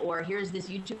taken, or here's this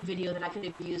YouTube video that I could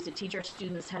have used to teach our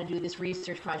students how to do this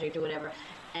research project or whatever.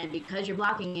 And because you're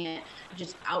blocking it,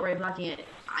 just outright blocking it,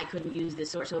 I couldn't use this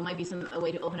source. So it might be a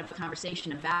way to open up a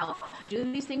conversation about, do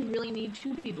these things really need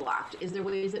to be blocked? Is there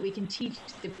ways that we can teach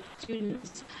the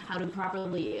students how to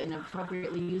properly and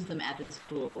appropriately use them at the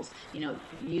schools?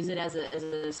 Use it as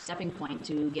a stepping point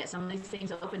to get some of these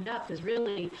things opened up, because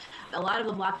really a lot of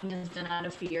the blocking is done out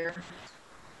of fear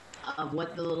of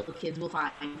what the little kids will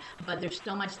find, but there's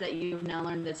so much that you've now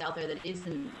learned that's out there that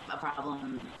isn't a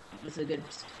problem. It's a good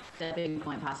stepping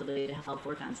point possibly to help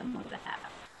work on some of that.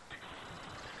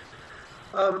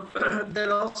 Then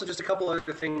also just a couple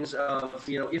other things of,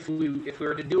 if we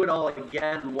were to do it all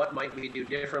again, what might we do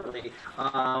differently?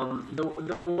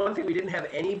 The one thing we didn't have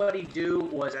anybody do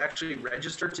was actually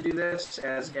register to do this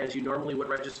as you normally would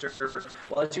register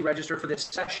as you register for this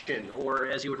session, or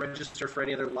as you would register for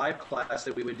any other live class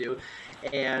that we would do.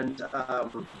 And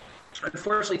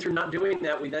unfortunately, through not doing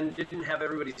that, we then didn't have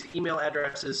everybody's email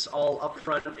addresses all up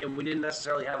front, and we didn't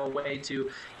necessarily have a way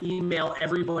to email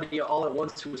everybody all at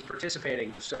once who was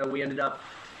participating. So we ended up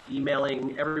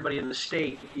emailing everybody in the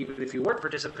state, even if you weren't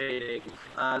participating.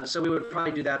 So we would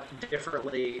probably do that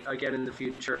differently again in the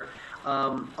future.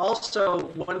 Also,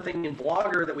 one thing in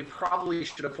Blogger that we probably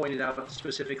should have pointed out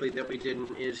specifically that we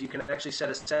didn't is you can actually set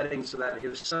a setting so that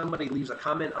if somebody leaves a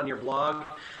comment on your blog,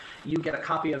 you get a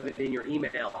copy of it in your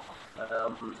email,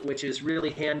 which is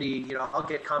really handy. I'll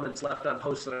get comments left on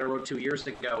posts that I wrote 2 years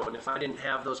ago, and if I didn't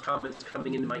have those comments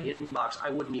coming into my inbox,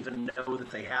 I wouldn't even know that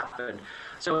they happened.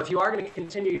 So if you are going to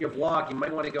continue your blog, you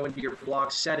might want to go into your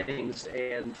blog settings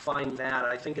and find that.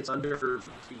 I think it's under the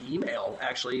email,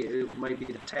 actually. It might be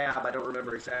the tab. I don't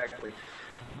remember exactly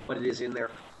what it is in there.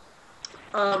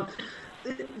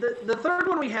 The third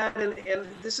one we had, and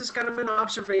this is kind of an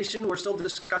observation, we're still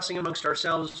discussing amongst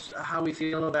ourselves how we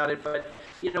feel about it, but,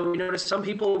 we noticed some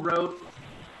people wrote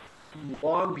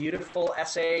long, beautiful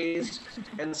essays,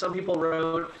 and some people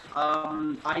wrote,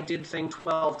 I did thing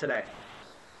 12 today.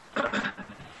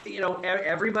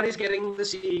 Everybody's getting the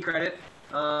CE credit,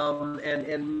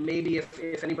 and maybe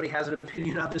if anybody has an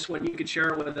opinion on this one, you could share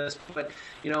it with us, but,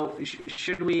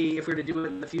 should we, if we were to do it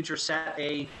in the future, set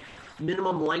a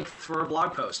minimum length for a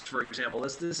blog post, for example?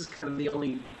 This is kind of the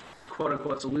only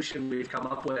quote-unquote solution we've come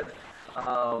up with.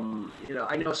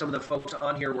 I know some of the folks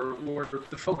on here were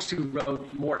the folks who wrote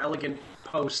more elegant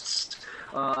posts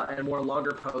and more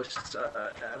longer posts,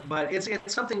 but it's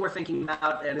something we're thinking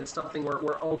about, and it's something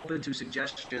we're open to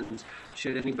suggestions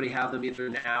should anybody have them either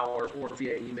now or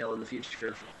via email in the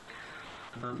future.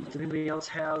 Does anybody else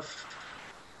have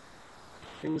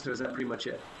things, or is that pretty much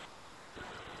it?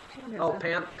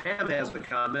 Pam has the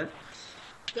comment.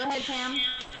 Go ahead, Pam.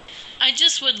 I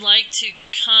just would like to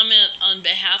comment on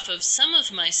behalf of some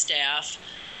of my staff.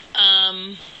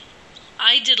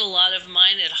 I did a lot of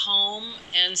mine at home,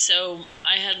 and so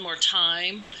I had more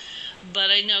time.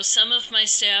 But I know some of my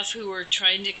staff who were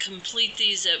trying to complete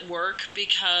these at work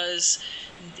because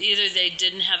either they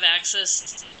didn't have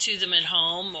access to them at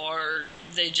home or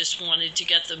they just wanted to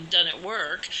get them done at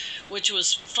work, which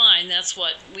was fine. That's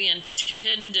what we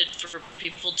intended for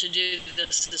people to do,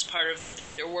 this part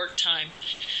of their work time.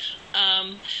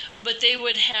 But they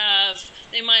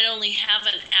might only have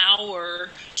an hour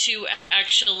to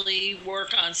actually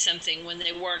work on something when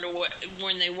they weren't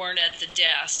at the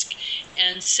desk,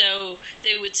 and so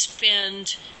they would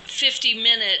spend 50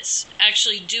 minutes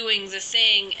actually doing the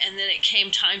thing, and then it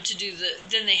came time to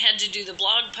then they had to do the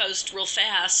blog post real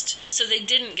fast, so they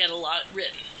didn't get a lot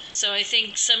written. So I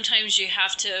think sometimes you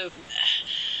have to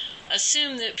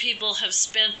assume that people have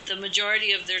spent the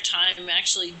majority of their time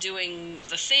actually doing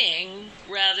the thing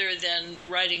rather than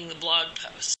writing the blog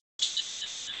post.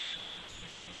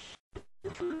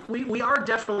 We are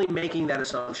definitely making that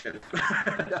assumption.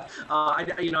 I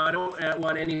don't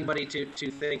want anybody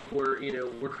to think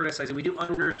we're criticizing. We do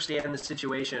understand the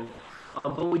situation,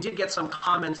 but we did get some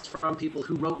comments from people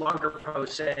who wrote longer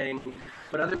posts saying,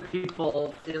 but other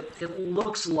people, it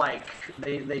looks like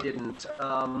they didn't.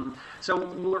 So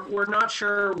we're not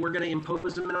sure we're going to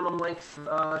impose a minimum length.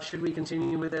 Should we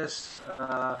continue with this?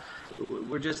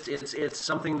 It's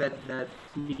something that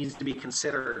needs to be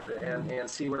considered and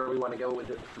see where we want to go with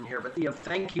it from here. But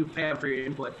thank you, Pam, for your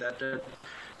input. That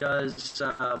does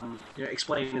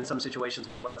explain in some situations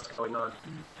what's going on.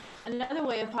 Another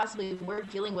way of possibly we're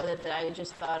dealing with it that I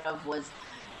just thought of was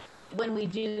when we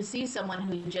do see someone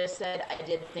who just said, I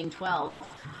did thing 12,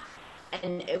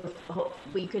 and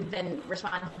we could then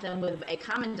respond to them with a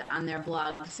comment on their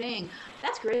blog saying,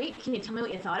 that's great, can you tell me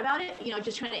what you thought about it?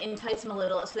 Just trying to entice them a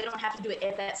little so they don't have to do it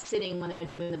at that sitting when they're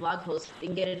doing the blog post. They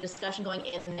can get a discussion going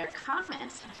in their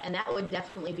comments, and that would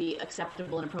definitely be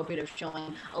acceptable and appropriate of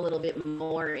showing a little bit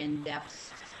more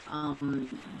in-depth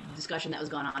discussion that was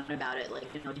going on about it. Like,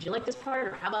 did you like this part,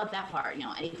 or how about that part?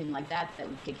 Anything like that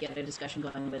we could get a discussion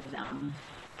going with them.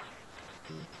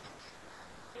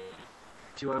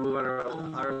 Do you want to move on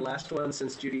to our last one,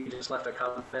 since Judy just left a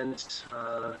comment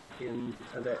that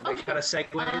kind of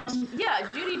segues? Yeah,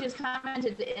 Judy just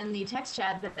commented in the text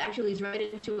chat that actually is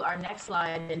right into our next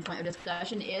slide and point of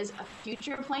discussion is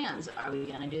future plans. Are we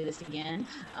going to do this again?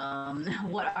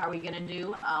 What are we going to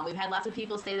do? We've had lots of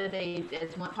people say that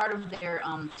as one part of their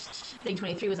thing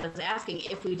 23 was asking,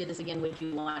 if we did this again, would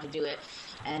you want to do it?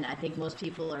 And I think most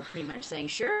people are pretty much saying,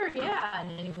 sure, yeah,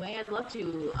 and anyway, I'd love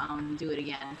to do it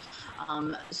again.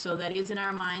 So that is in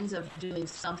our minds of doing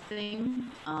something.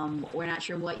 We're not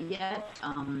sure what yet.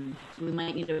 We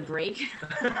might need a break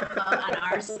on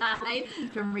our side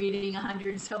from reading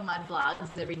 100 some odd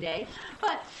blogs every day.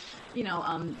 But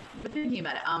but thinking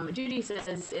about it, Judy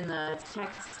says in the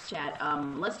text chat,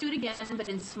 let's do it again, but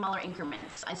in smaller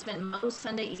increments. I spent most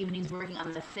Sunday evenings working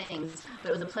on the things, but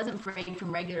it was a pleasant break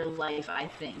from regular life, I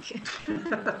think.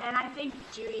 And I think,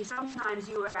 Judy, sometimes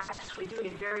you were actually doing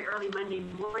it very early Monday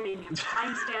morning, and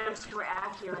timestamps were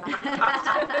accurate.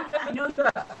 I know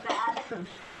that.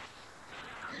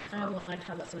 I want to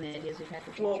talk about some of the ideas we've had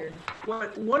for future. Well,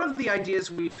 one of the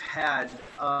ideas we've had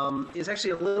is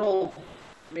actually a little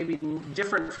maybe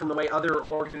different from the way other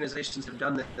organizations have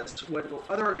done this. What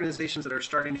other organizations that are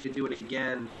starting to do it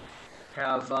again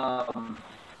have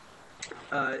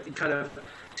kind of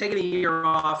taken a year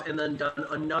off and then done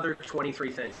another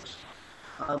 23 things.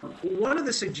 One of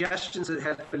the suggestions that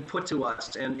has been put to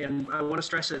us, and I want to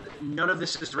stress that none of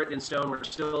this is written in stone. We're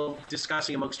still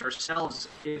discussing amongst ourselves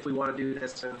if we want to do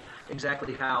this and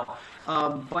exactly how.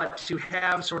 But to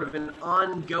have sort of an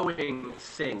ongoing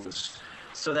things,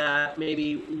 so that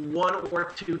maybe 1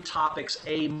 or 2 topics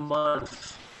a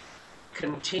month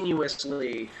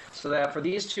continuously, so that for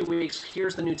these 2 weeks,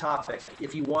 here's the new topic.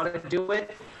 If you want to do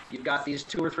it, you've got these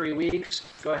 2 or 3 weeks,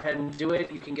 go ahead and do it.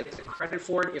 You can get the credit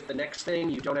for it. If the next thing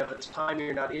you don't have the time,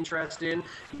 you're not interested in,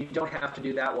 you don't have to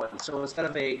do that one. So instead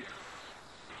of a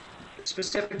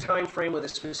specific time frame with a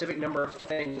specific number of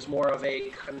things, more of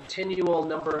a continual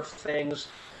number of things.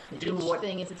 Each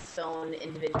thing is its own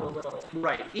individual little.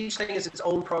 Right. Each thing is its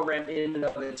own program in and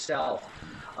of itself.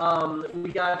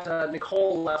 We got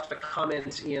Nicole left a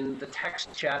comment in the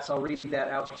text chat, so I'll read that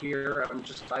out here. I'm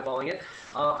just eyeballing it.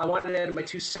 I wanted to add my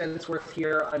 2 cents worth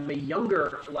here. I'm a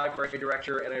younger library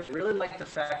director, and I really like the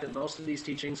fact that most of these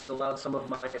teachings allowed some of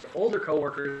my older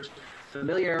coworkers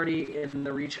familiarity in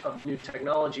the reach of new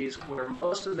technologies, where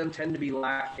most of them tend to be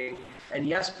lacking. And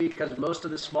yes, because most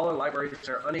of the smaller libraries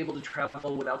are unable to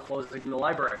travel without closing the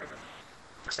library.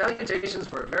 Salutations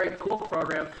for a very cool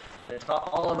program that taught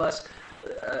all of us,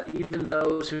 even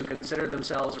those who consider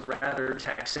themselves rather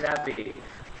tech savvy.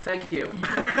 Thank you.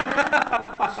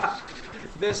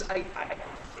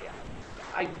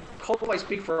 I hope I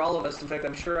speak for all of us. In fact,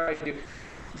 I'm sure I do.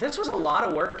 This was a lot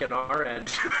of work at our end.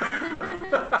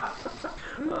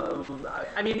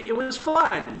 I mean, it was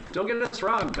fun. Don't get us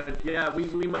wrong, but yeah, we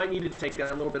might need to take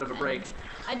a little bit of a break.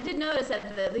 I did notice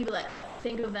that the people that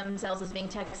think of themselves as being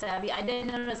tech savvy, I did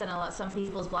notice that some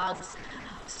people's blogs,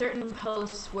 certain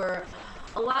posts were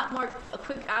a lot more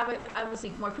obviously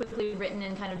more quickly written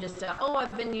and kind of just, oh,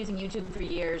 I've been using YouTube for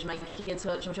years, my kids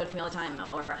show it to me all the time,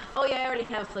 or, oh yeah, I already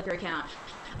have a Flickr account.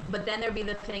 But then there'd be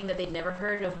the thing that they'd never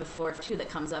heard of before, too, that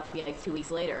comes up like 2 weeks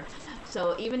later.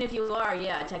 So even if you are,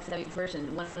 a tech-savvy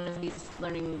person, one of these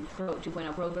Learning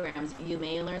 2.0 programs, you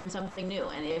may learn something new.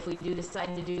 And if we do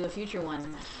decide to do a future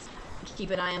one,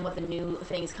 keep an eye on what the new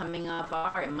things coming up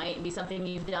are. It might be something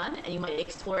you've done, and you might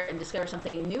explore it and discover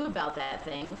something new about that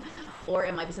thing, or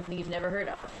it might be something you've never heard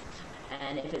of.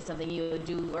 And if it's something you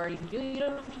already do, you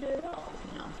don't have to do it at all,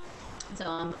 So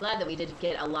I'm glad that we did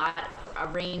get a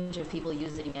range of people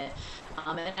using it.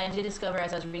 And I did discover,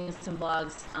 as I was reading some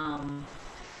blogs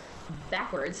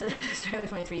backwards, starting with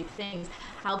 23 things,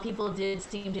 how people did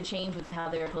seem to change with how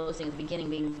they were posting at the beginning,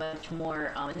 being much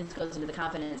more, and this goes into the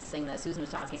confidence thing that Susan was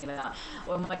talking about,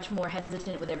 or much more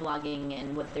hesitant with their blogging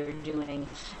and what they were doing,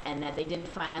 and that they did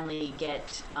finally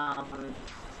get,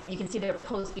 you can see their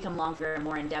posts become longer and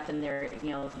more in-depth, and they're,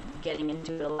 getting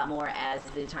into it a lot more as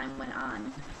the time went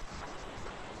on.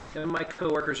 And my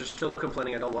coworkers are still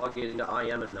complaining I don't log into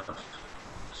IM enough.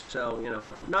 So,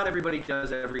 not everybody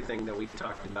does everything that we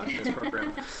talked about in this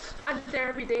program. I'm there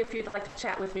every day if you'd like to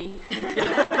chat with me.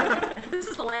 This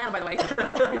is Allana, by the way.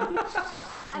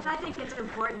 And I think it's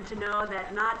important to know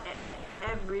that not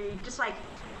every, just like,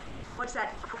 what's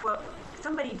that quote?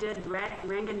 Somebody did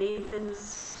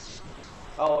Ranganathan's.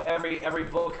 Oh, every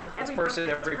book, every person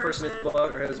is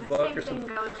book or his book or something. Same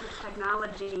thing goes with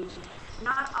technology.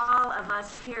 Not all of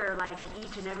us here like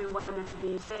each and every one of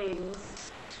these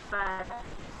things, but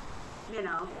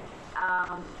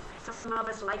some of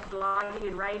us like blogging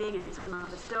and writing, and some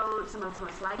of us don't. Some of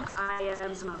us like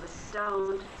IM, some of us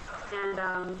don't. And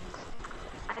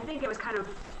I think it was kind of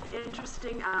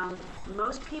interesting.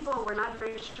 Most people were not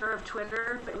very sure of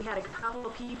Twitter, but we had a couple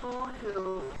of people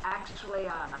who actually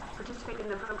participated in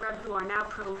the program who are now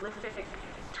prolific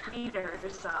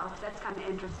tweeters, so that's kind of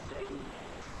interesting.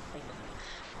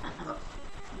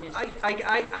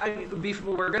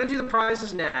 We're going to do the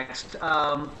prizes next,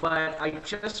 but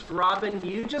Robin,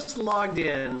 you just logged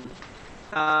in,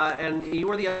 and you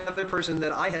were the other person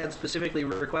that I had specifically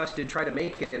requested try to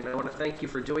make it, and I want to thank you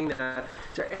for doing that.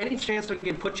 Is there any chance we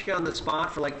can put you on the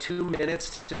spot for like 2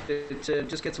 minutes to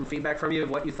just get some feedback from you of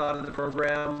what you thought of the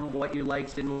program, what you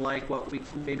liked, didn't like, what we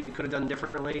maybe could have done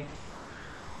differently?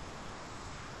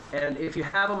 And if you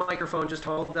have a microphone, just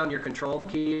hold down your control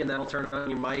key, and that'll turn on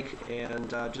your mic, and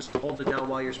just hold it down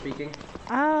while you're speaking.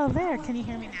 Oh, there. Can you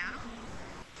hear me now?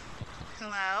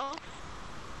 Hello?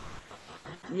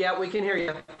 Yeah, we can hear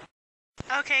you.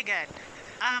 Okay, good.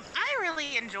 I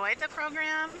really enjoyed the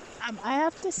program. I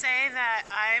have to say that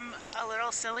I'm a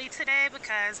little silly today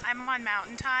because I'm on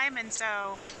Mountain Time, and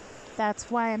so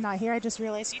that's why I'm not here. I just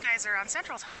realized you guys are on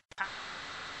Central Time.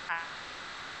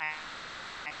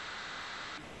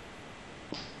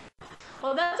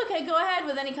 Well, that's okay. Go ahead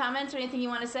with any comments or anything you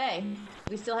want to say.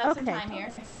 We still have some time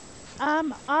here.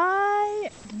 I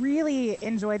really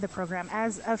enjoyed the program.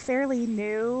 As a fairly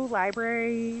new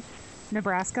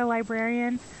Nebraska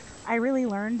librarian, I really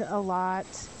learned a lot.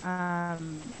 I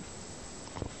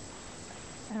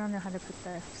don't know how to put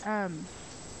this. It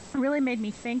really made me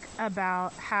think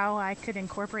about how I could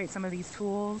incorporate some of these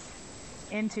tools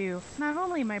into not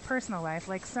only my personal life,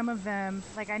 like some of them,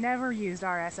 like I never used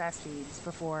RSS feeds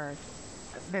before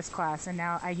this class, and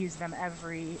now I use them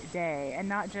every day, and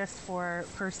not just for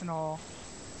personal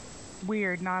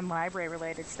weird non-library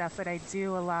related stuff, but I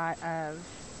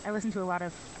listen to a lot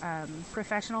of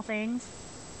professional things,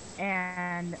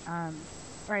 and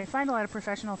or I find a lot of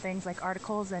professional things like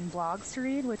articles and blogs to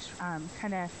read, which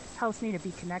kind of helps me to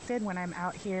be connected when I'm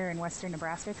out here in western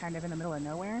Nebraska, kind of in the middle of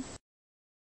nowhere.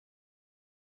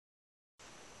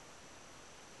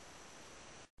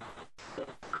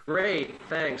 Great,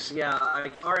 thanks. Yeah,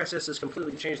 RSS has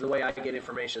completely changed the way I get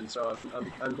information, so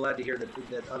I'm glad to hear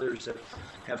that others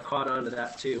have caught on to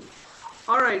that too.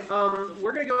 All right,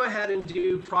 we're going to go ahead and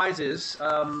do prizes.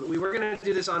 We were going to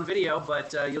do this on video,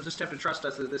 but you'll just have to trust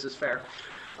us that this is fair.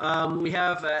 We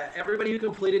have everybody who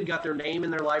completed got their name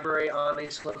in their library on a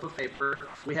slip of paper.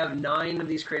 We have 9 of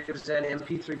these Creative Zen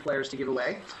MP3 players to give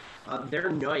away. They're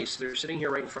nice. They're sitting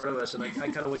here right in front of us, and I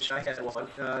kind of wish I had one.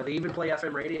 They even play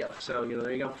FM radio, so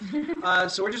there you go.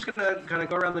 So we're just going to kind of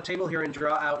go around the table here and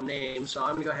draw out names. So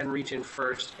I'm going to go ahead and reach in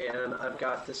first, and I've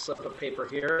got this slip of paper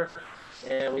here.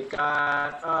 And we've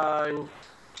got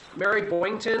Mary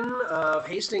Boynton of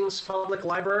Hastings Public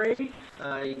Library.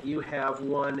 You have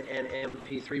won an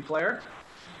MP3 player.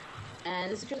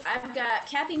 And this is Chris. I've got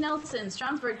Kathy Nelson,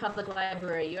 Stromsburg Public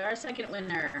Library. You are our second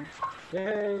winner.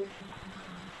 Yay.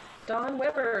 Don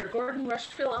Weber, Gordon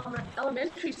Rushville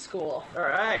Elementary School. All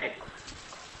right.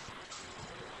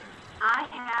 I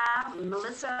have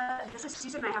Melissa, this is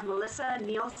Susan, I have Melissa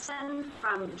Nielsen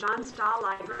from John Stahl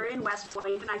Library in West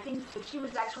Point, and I think that she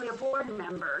was actually a board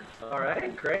member. All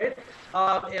right, great.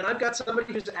 And I've got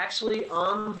somebody who's actually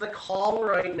on the call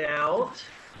right now.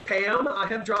 Pam, I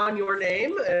have drawn your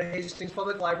name at Hastings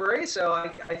Public Library, so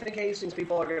I think Hastings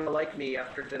people are going to like me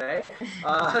after today.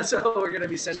 So we're going to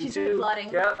be sending She's to... applauding.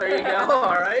 Yeah, there you go.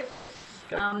 All right.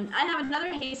 Okay. I have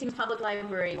another Hastings Public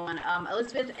Library one.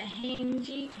 Elizabeth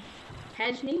Hajny.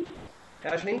 Hajny?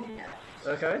 Yeah.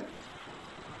 Okay.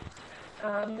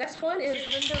 Next one is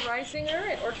Linda Reisinger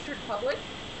at Orchard Public.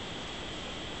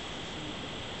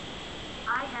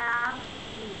 I have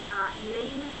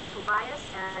Elaine Tobias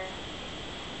at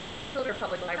Hilder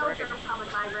Public Library. Hilder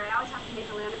Public Library. I always have to make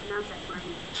Allana pronounce that for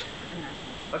me.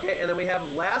 Okay, and then we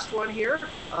have last one here,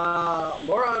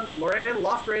 Lauren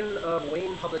Lofgren of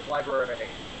Wayne Public Library.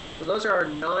 So those are our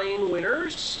 9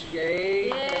 winners. Yay!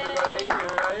 We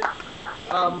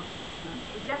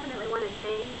definitely want to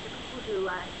thank the people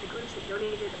the groups that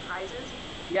donated the prizes.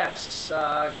 Yes,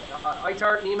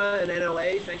 ITART, NEMA, and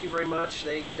NLA, thank you very much.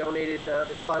 They donated the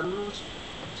funds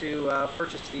to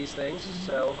purchase these things,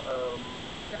 so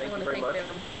thank you very much. Them.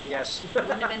 Yes. It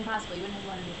wouldn't have been possible. You wouldn't have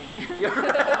won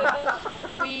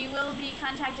anything. We will be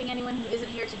contacting anyone who isn't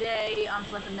here today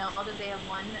to let them know that they have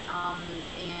won,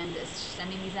 and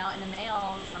sending these out in the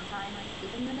mail sometime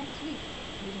within the next week.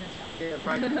 Yeah,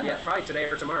 probably today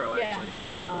or tomorrow, actually.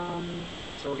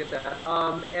 So we'll get that.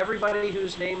 Everybody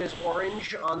whose name is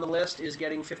orange on the list is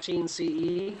getting 15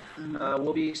 CE.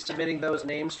 We'll be submitting those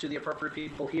names to the appropriate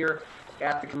people here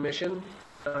at the commission.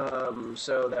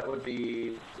 So that would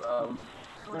be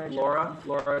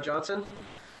Laura Johnson.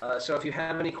 So if you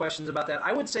have any questions about that,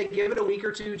 I would say give it a week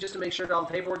or two just to make sure that all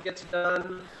the paperwork gets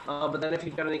done. But then if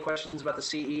you've got any questions about the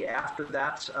CE after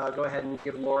that, go ahead and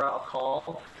give Laura a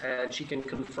call, and she can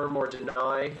confirm or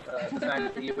deny the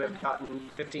fact that you have gotten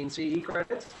 15 CE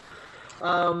credits.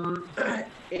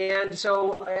 And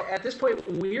so at this point,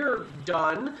 we're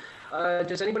done.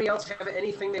 Does anybody else have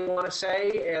anything they want to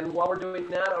say? And while we're doing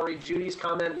that, I'll read Judy's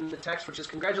comment in the text, which is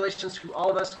congratulations to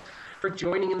all of us for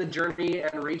joining in the journey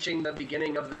and reaching the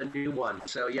beginning of the new one.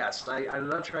 So yes, I'm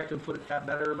not sure I can put it that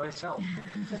better myself.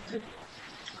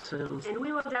 And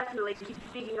we will definitely keep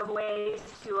thinking of ways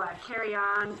to carry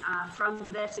on from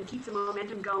this and keep the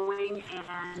momentum going,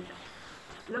 and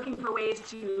looking for ways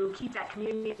to keep that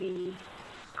community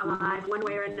alive one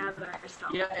way or another. So.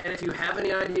 Yeah, and if you have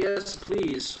any ideas,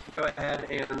 please go ahead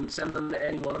and send them to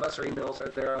any one of us. Our emails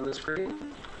right there on the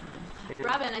screen.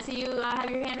 Robin, I see you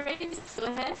have your hand raised. Go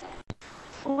ahead.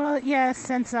 Well, yes,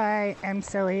 since I am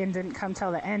silly and didn't come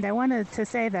till the end, I wanted to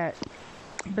say that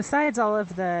besides all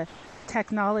of the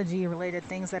technology-related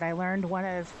things that I learned, one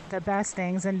of the best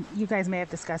things, and you guys may have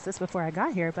discussed this before I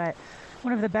got here, but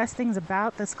one of the best things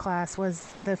about this class was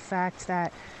the fact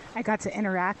that I got to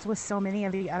interact with so many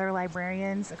of the other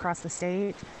librarians across the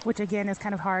state, which again is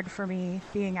kind of hard for me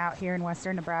being out here in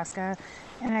western Nebraska.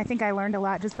 And I think I learned a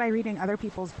lot just by reading other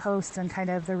people's posts and kind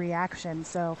of the reaction.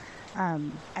 So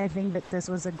I think that this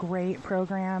was a great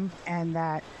program, and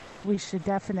that we should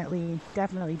definitely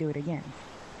do it again.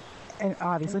 And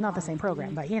obviously not the same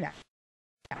program, but you know.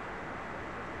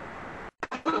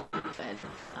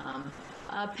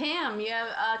 Pam, you have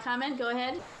a comment? Go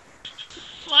ahead.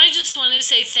 Well, I just want to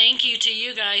say thank you to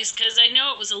you guys, because I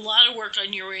know it was a lot of work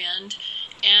on your end,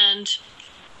 and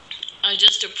I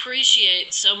just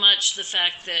appreciate so much the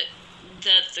fact that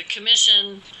the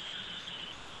commission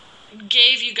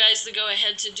gave you guys the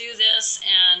go-ahead to do this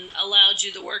and allowed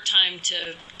you the work time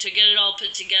to get it all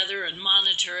put together and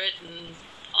monitor it and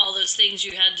all those things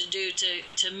you had to do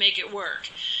to make it work.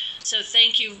 So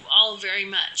thank you all very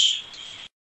much.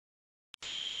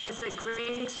 was a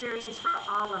great experience for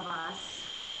all of us.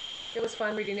 It was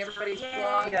fun reading everybody's Yay.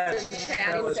 blogs Yes, and that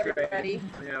chatting was with great. everybody.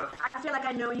 Yeah. I feel like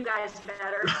I know you guys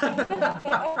better.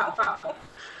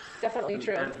 Definitely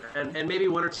true. And maybe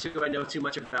one or two I know too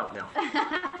much about now.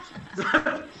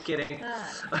 Kidding.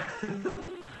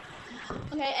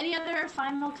 Okay, any other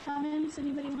final comments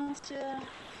anybody wants to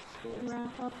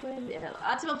wrap up with? Yeah,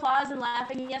 lots of applause and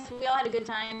laughing. Yes, we all had a good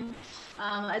time.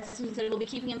 As we said, we'll be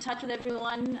keeping in touch with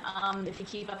everyone. If you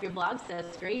keep up your blogs,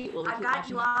 that's great. We'll be I've got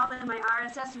you all in my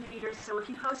RSS reader, so if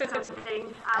you post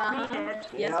something, I'll read it.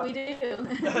 Yes, we do.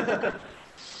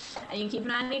 And you can keep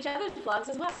an eye on each other's blogs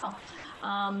as well.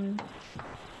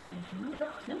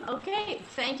 Okay,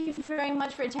 thank you very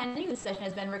much for attending. This session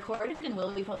has been recorded and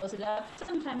will be posted up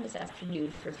sometime this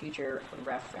afternoon for future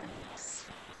reference.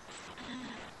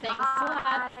 Thanks a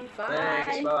lot.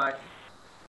 Thanks. Bye.